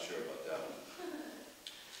 So we're not sure about that one.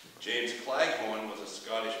 James Claghorn was a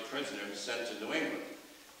Scottish prisoner sent to New England.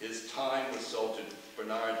 His time was sold to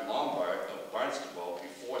Bernard Lombard of Barnstable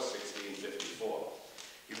before 1654.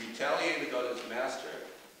 He retaliated on his master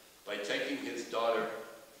by taking his daughter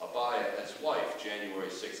Abaya as wife, January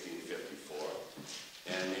 1654,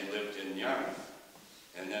 and they lived in Yarmouth.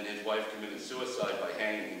 And then his wife committed suicide by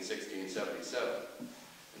hanging in 1677.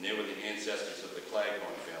 And they were the ancestors of the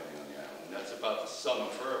Claghorn family on the island. And that's about the sum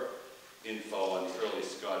of her info on the early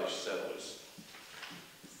Scottish settlers.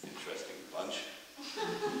 Interesting bunch.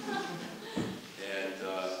 And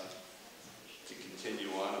to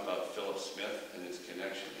continue on about Philip Smith and his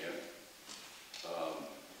connection here.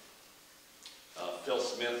 Phil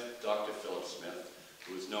Smith, Dr. Philip Smith,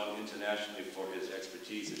 who is known internationally for his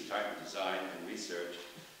expertise in tartan design and research,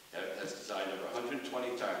 has designed over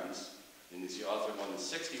 120 tartans, and is the author of more than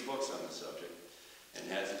 60 books on the subject, and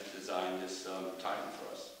has designed this tartan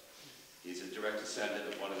for us. He's a direct descendant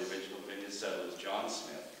of one of the original Vineyard settlers, John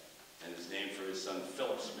Smith, and is named for his son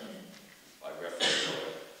Philip Smith, by reference to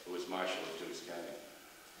who was Marshal of Dukes County.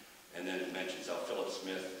 And then it mentions how Philip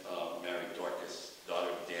Smith married Dorcas, daughter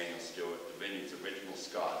of Daniel Stewart, the Vineyard's original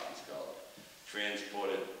Scot, he's called,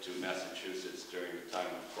 transported to Massachusetts during the time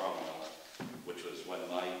of Cromwell, which was when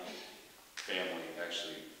my family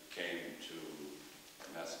actually came to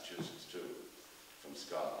Massachusetts too, from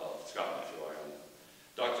Scotland to Ireland.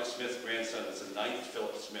 Dr. Smith's grandson is the 9th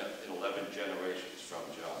Philip Smith in 11 generations from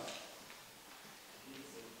John.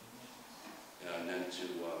 And then to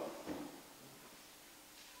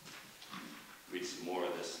read some more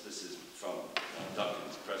of this. This is from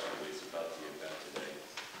Duncan's press release about the event today.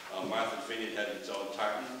 Martha's Vineyard had its own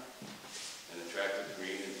tartan, an attractive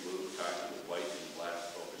green and blue tartan with white and black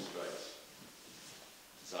polka stripes,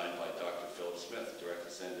 designed by Dr. Philip Smith, direct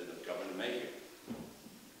descendant of Governor Mayhew,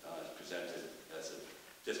 presented as a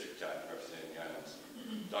district tartan representing the islands.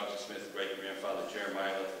 Dr. Smith's great-grandfather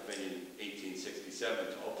Jeremiah left the Vineyard in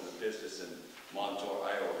 1867 to open a business in Montour,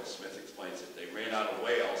 Iowa. As Smith explains it, they ran out of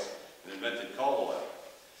whales and invented coal oil.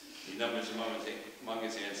 He numbers among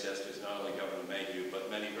his ancestors not only Governor Mayhew, but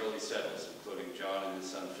many early settlers, including John and his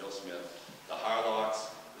son Phil Smith, the Harlocks,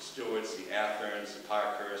 the Stewarts, the Atherns, the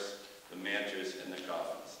Parkhursts, the Manters, and the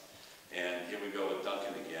Coffins. And here we go with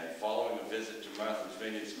Duncan again. Following a visit to Martha's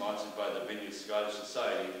Vineyard sponsored by the Vineyard Scottish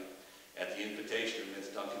Society, at the invitation of Ms.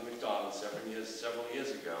 Duncan MacDonald several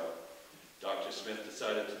years ago, Dr. Smith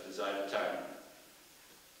decided to design a tartan.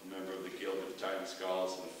 A member of the Guild of Tartan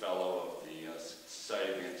Scholars and a fellow of the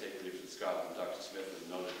Society of Antiquities of Scotland, Dr. Smith is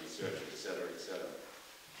a noted researcher, etc., etc.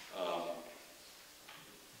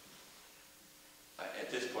 At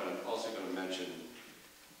this point, I'm also going to mention,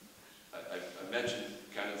 I mentioned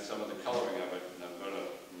kind of some of the coloring of it, and I'm going to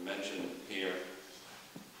mention here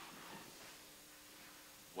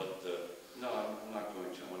what the, no, I'm not going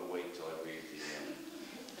to, I'm going to wait until I read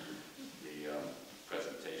the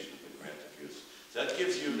presentation of the grant of use. So that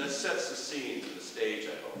gives you, that sets the scene for the stage,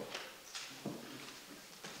 I hope,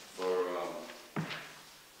 for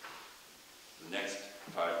the next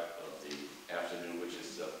part of the afternoon, which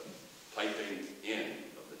is the piping in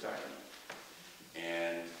of the tartan.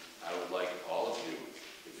 And I would like all of you,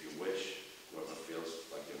 if you wish, whoever feels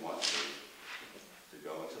like they want to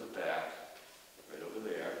go into the back, right over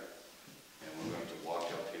there, and we're going to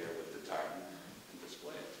walk up here with the tartan and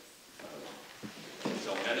display it.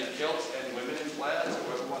 So men in kilts and women in plaids, or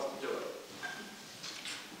whoever wants to do it.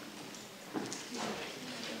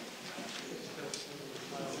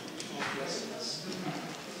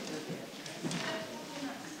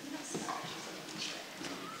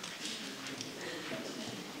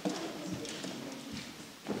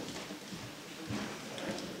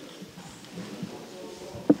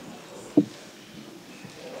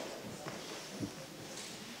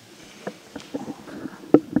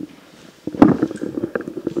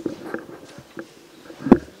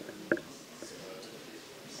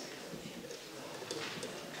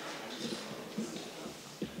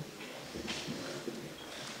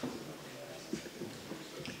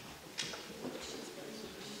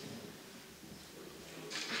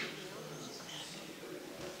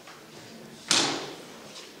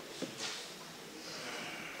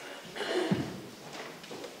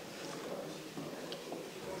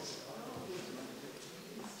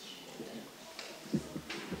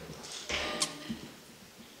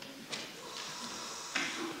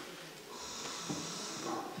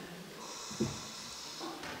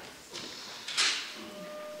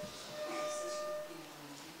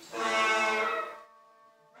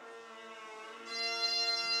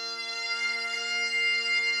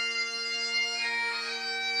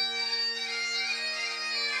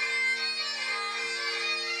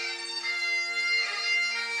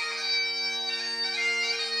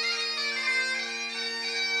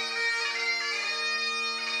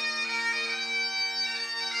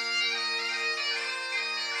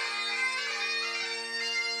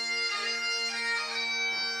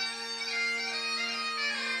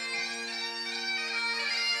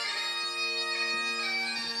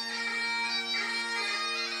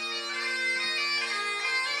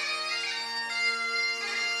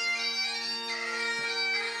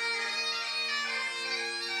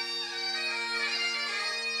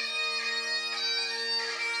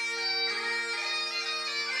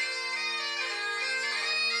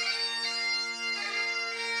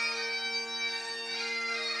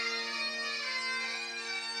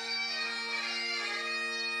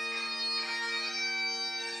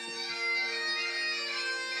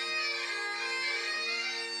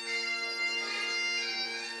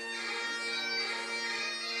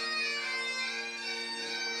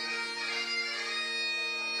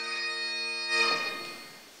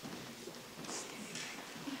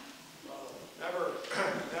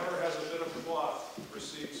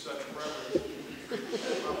 received such privilege.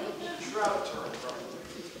 Shroud term, probably.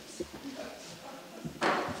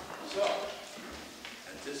 So,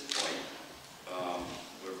 At this point,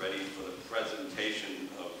 we're ready for the presentation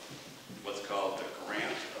of what's called the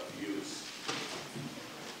grant of use.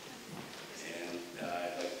 And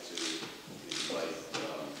I'd like to invite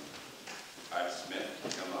Art Smith to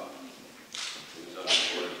come up, who's on the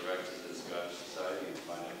board of directors of the Scottish Society, and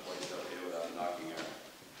find a place up here without knocking our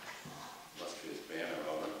illustrious banner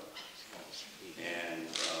over. And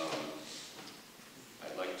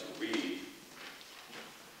I'd like to read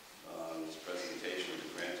this presentation of the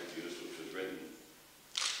grant of use, which was written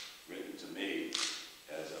to me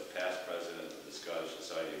as a past president of the Scottish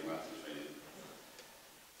Society of Martha's Vineyard,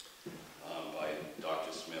 by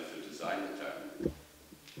Dr. Smith, who designed the Tartan.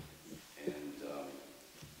 And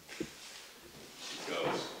it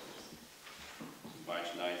goes, March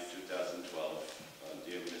 9th, 2012,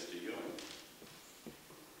 dear Mr. Ewing,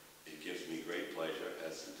 it gives me great pleasure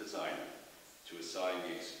as the designer to assign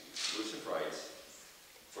the exclusive rights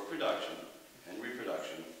for production and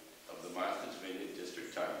reproduction of the Martha's Vineyard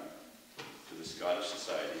District Tartan to the Scottish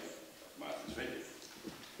Society of Martha's Vineyard.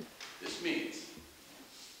 This means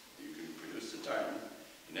that you can produce the tartan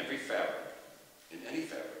in every fabric, in any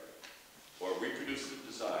fabric, or reproduce the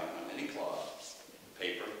design on any cloth,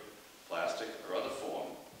 paper, plastic, or other form,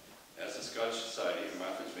 as the Scottish Society of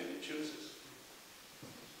Martha's Vineyard chooses.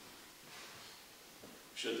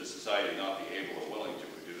 Should the Society not be able or willing to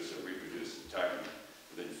produce or reproduce the tartan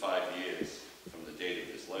within 5 years from the date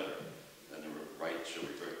of this letter, then the right shall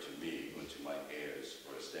revert to me or to my heirs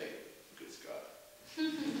or estate. Good Scott.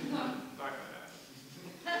 not gonna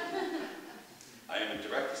happen. I am a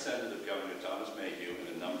direct descendant of Governor Thomas Mayhew and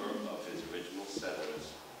a number of his original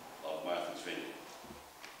settlers of Martha's Vineyard.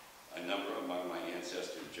 I number among my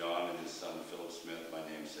ancestors John and his son Philip Smith, my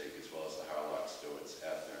namesake, as well as the Harlock Stewarts,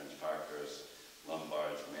 Atherns, Parkhurst,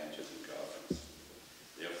 Lombards, Manchers, and Coffins.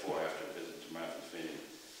 Therefore, after a visit to Martha's Vineyard,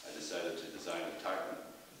 I decided to design a tartan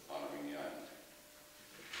honoring the island.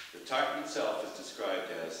 The tartan itself is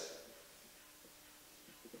described as,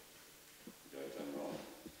 got it done wrong,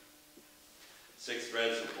 6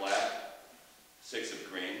 threads of black, 6 of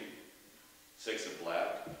green, 6 of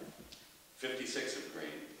black, 56 of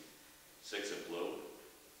green, 6 of blue,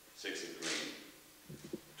 6 of green,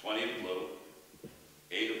 20 of blue,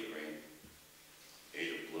 8 of green,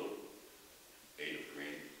 8 of blue, 8 of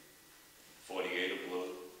green, 48 of blue,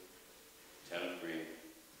 10 of green,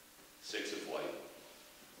 6 of white,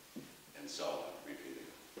 and so on, repeating.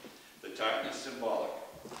 The tartan is symbolic.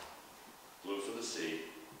 Blue for the sea,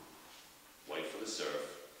 white for the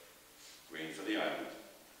surf, green for the island,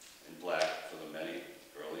 and black for the many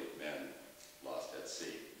early men lost at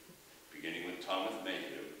sea, beginning with Thomas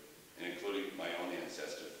Mayhew and including my own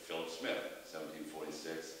ancestor, Philip Smith,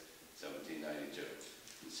 1746, 1792.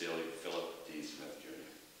 Sincerely, Philip D. Smith, Jr.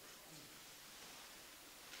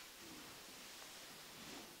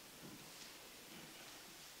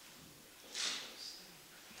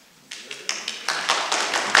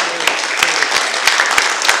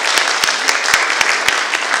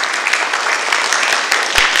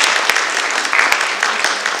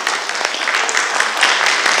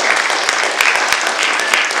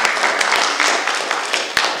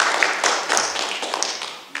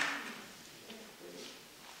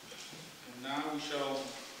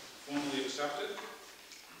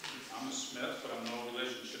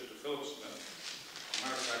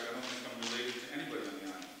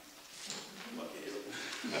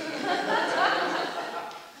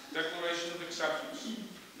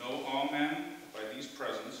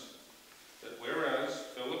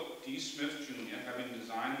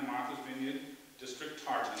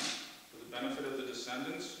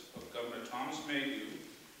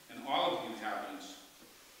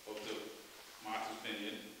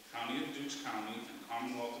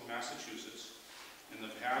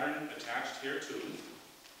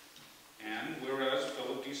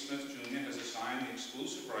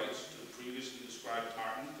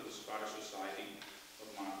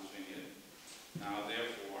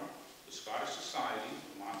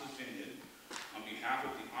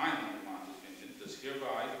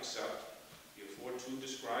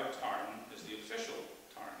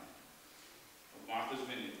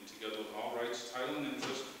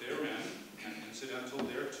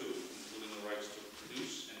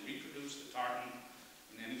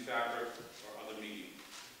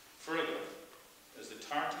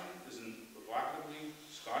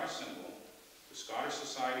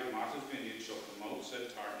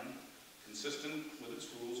 Consistent with its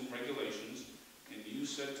rules and regulations, and use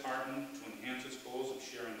said tartan to enhance its goals of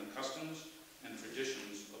sharing the customs and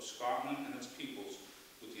traditions of Scotland and its peoples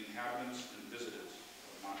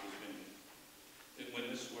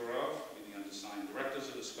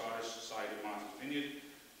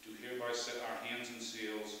set our hands and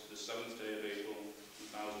seals the 7th day of April,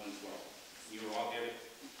 2012. You are all here to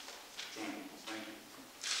join me. Thank you.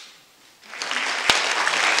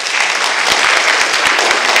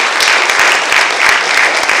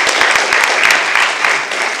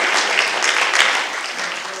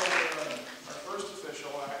 Our first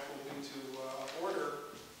official act will be to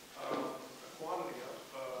order a quantity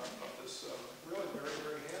of this really very,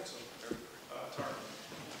 very handsome tartan.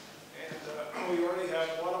 And we already have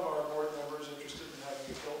one of our board members interested in having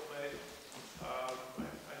a kilt made.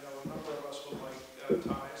 I know a number of us would like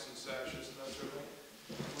ties and sashes and that sort of thing.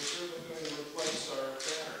 We're certainly going to replace our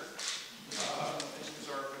banner and use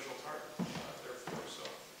our official tartan, therefore. So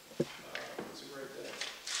it's a great day.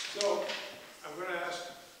 So I'm going to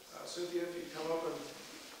ask Cynthia if you come up and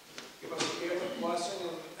give us a Gaelic blessing,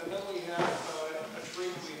 and then we have a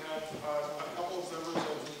treat. We have a couple of members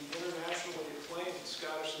of the internationally acclaimed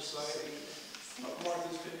Scottish Society of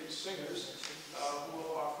Martha's Vineyard Singers who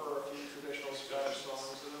will offer a few traditional Scottish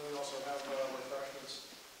songs, and then we also have refreshments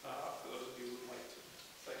for those of you who would like to.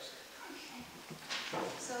 Thanks.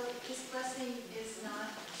 So this blessing is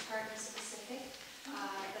not tartan specific,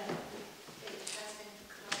 but it has been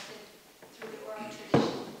collected through the oral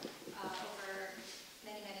tradition over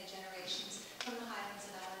many, many generations from the Highlands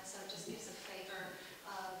and Islands, so it just gives a flavor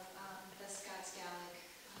of the Scots Gaelic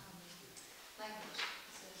language.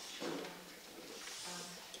 So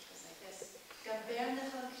it goes like this.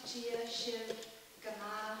 Gambernachach Gia Shiv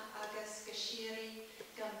Gama Agus Gashiri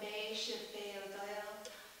Gambe Shiv Beil Doyle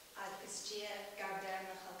Agus Gia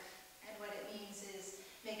Gambernachach. And what it means is,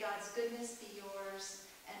 may God's goodness be yours,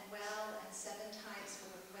 and well and 7 times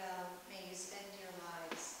well may you spend your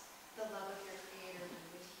lives. The love of your Creator be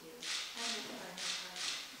with you and with the burning heart.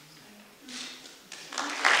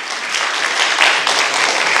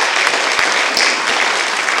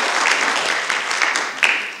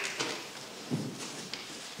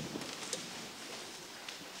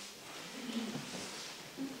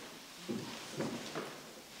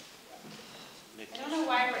 I don't know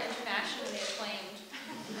why we're internationally acclaimed.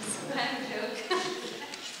 That's a bad joke.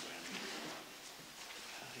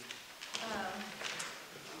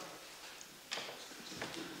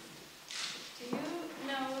 Do you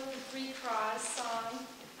know the 3 Cross song?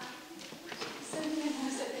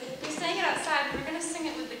 We sang it outside. We were going to sing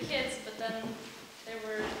it with the kids, but then there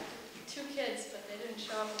were 2 kids, but they didn't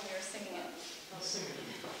show up when we were singing it. I'll sing it.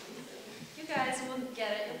 You guys will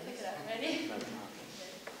get it. You'll pick it up. Ready?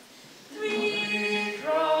 3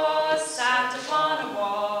 cross sat upon a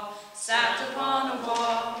wall, sat upon a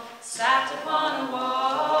wall, sat upon a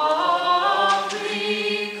wall.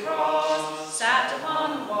 3 cross sat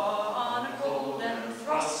upon a wall on a cold and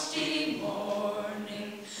frosty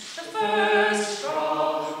morning. The first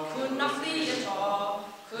straw could not flee at all,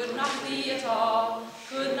 could not flee at all,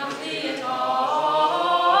 could not flee at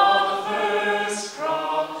all. The first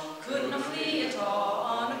straw could not flee at all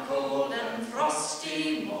on a cold and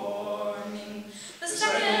frosty morning. The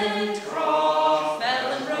second craw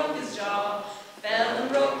fell and broke his jaw, fell and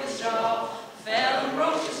broke his jaw, fell and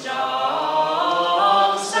broke his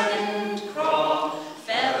jaw. The second craw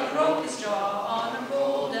fell and broke his jaw on a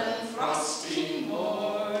cold and frosty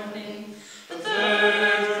morning. The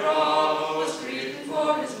third craw was greeting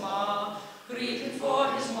for his ma, greeting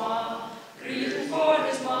for his ma, greeting for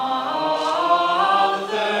his ma. The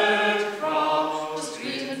third craw was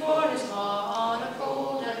greeting for his ma on a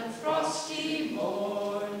cold and frosty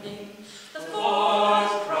morning. The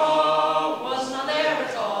fourth craw was not there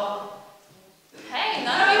at all. Hey,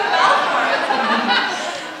 none of you fell for it.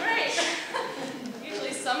 Great.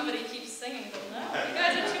 Usually somebody keeps singing, but no, you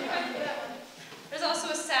guys are too quick for that one. There's also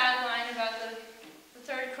a sad line about the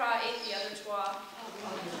third craw ate the other twa.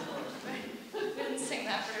 We didn't sing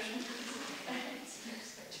that version.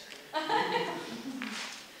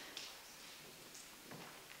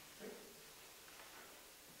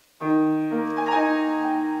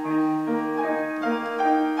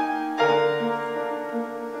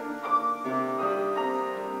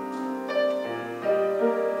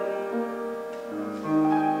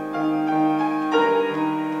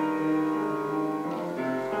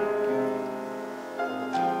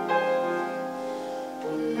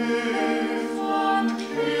 If one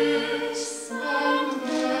kiss and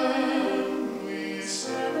then we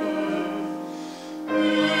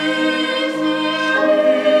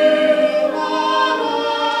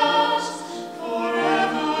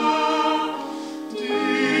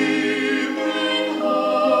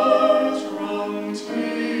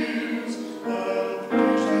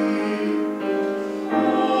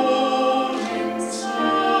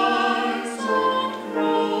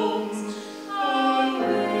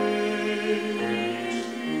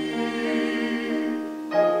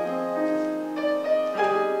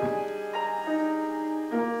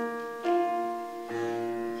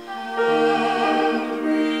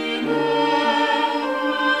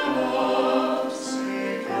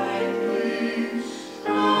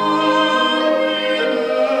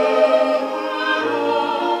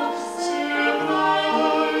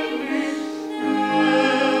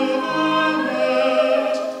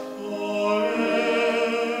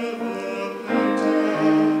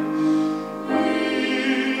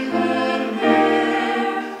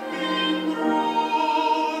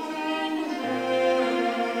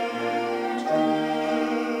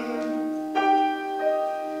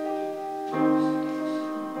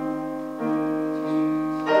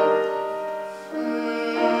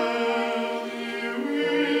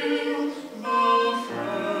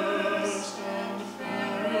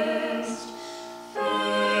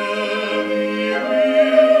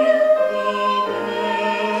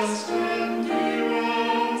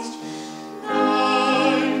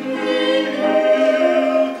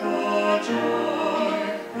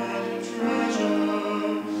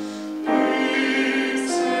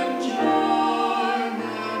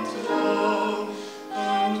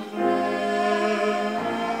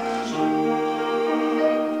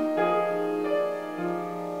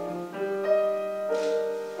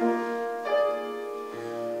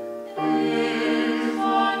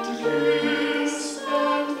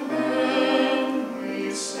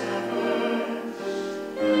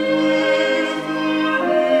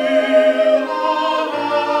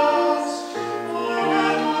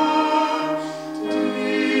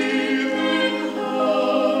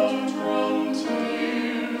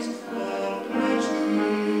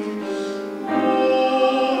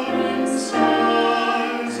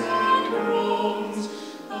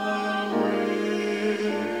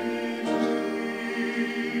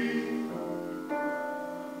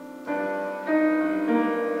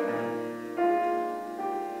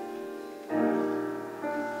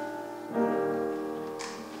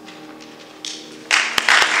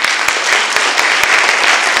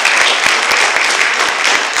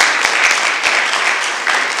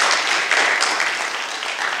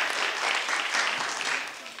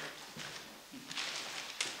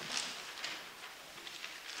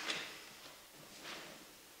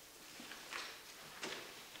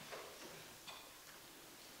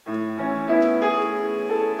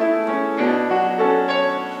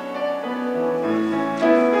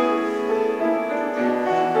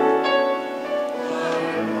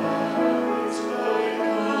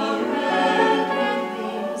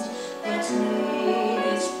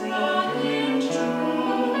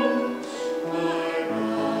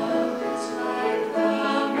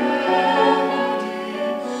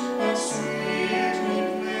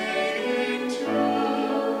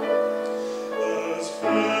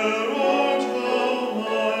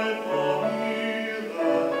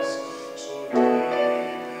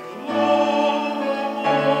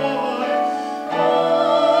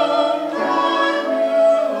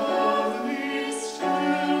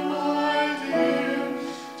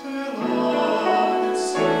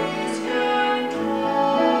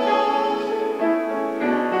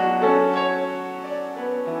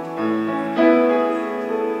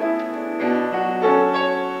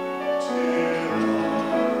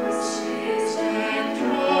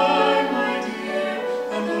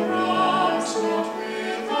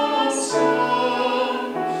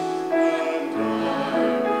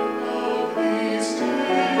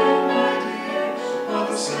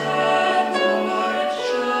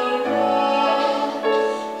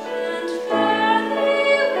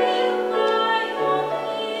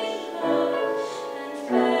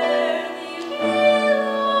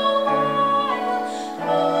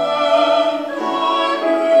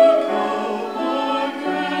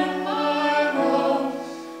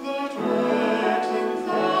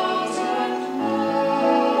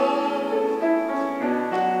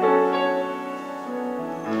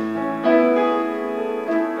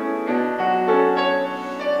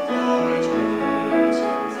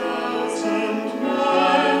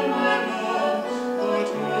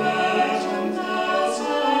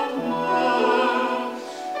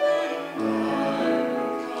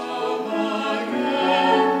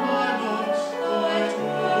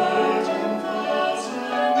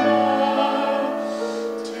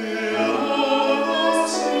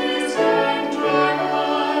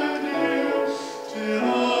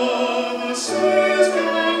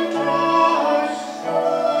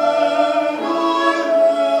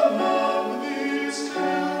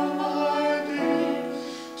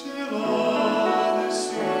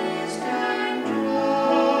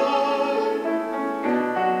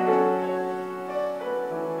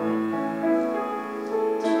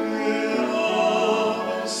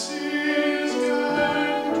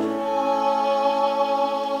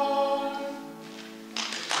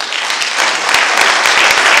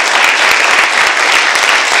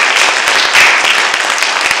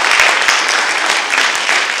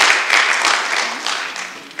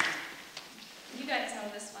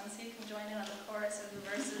one, so you can join in on the chorus or the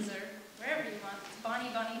verses or wherever you want. It's Bonnie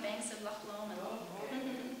Bonnie Banks of Loch Lomond.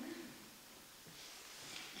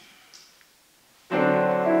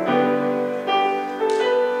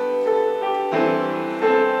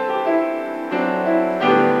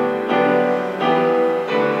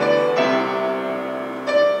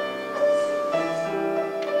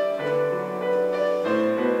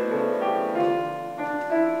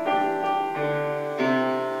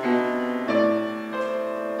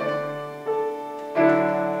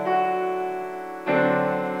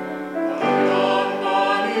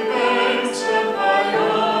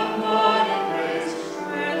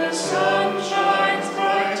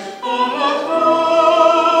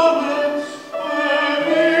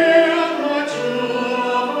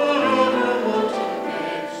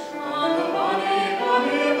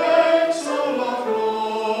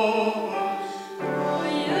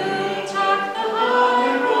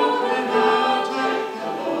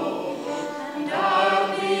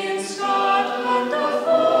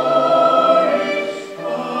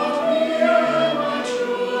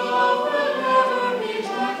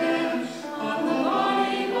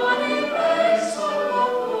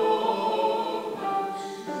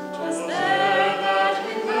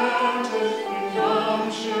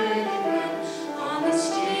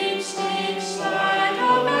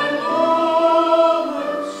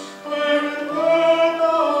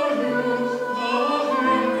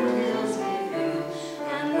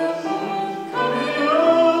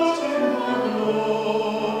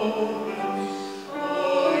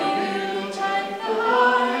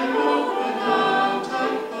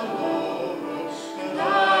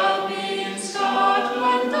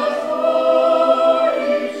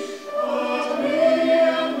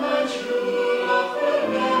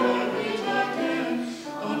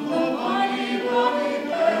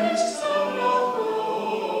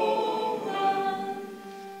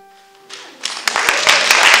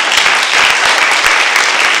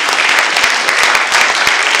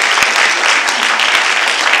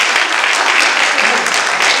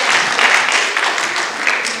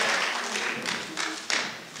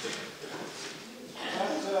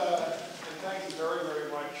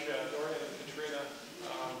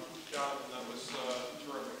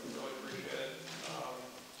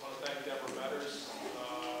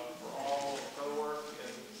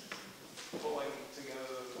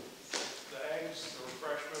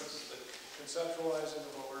 Conceptualizing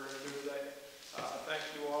of what we're going to do today. Thank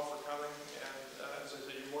you all for coming, and as I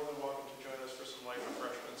said, you're more than welcome to join us for some light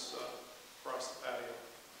refreshments across the patio.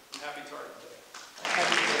 Happy Tartan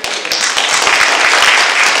Day.